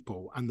other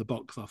people and the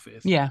box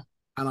office. Yeah.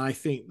 And I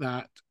think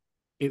that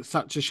it's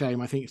such a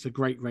shame. I think it's a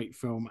great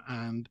film.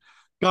 And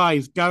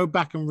guys, go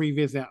back and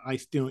revisit I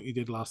Still Know What You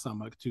Did Last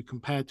Summer to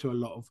compare to a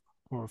lot of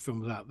horror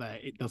films out there.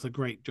 It does a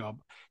great job.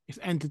 It's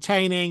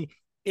entertaining.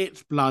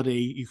 It's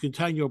bloody. You can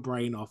turn your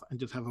brain off and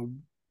just have a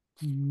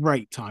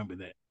great time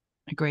with it.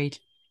 Agreed.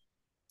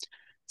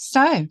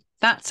 So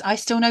that's I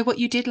Still Know What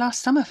You Did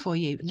Last Summer for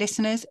you.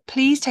 Listeners,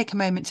 please take a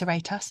moment to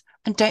rate us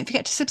and don't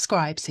forget to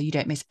subscribe so you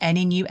don't miss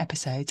any new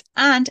episodes.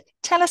 And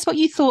tell us what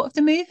you thought of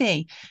the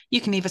movie.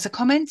 You can leave us a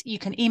comment. You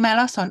can email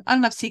us on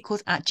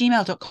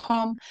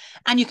unlovedsequels@gmail.com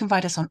and you can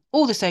find us on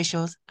all the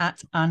socials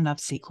at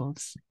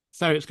unlovedsequels.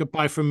 So it's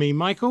goodbye from me,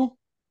 Michael.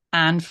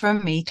 And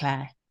from me,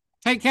 Claire.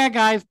 Take care,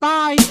 guys.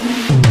 Bye.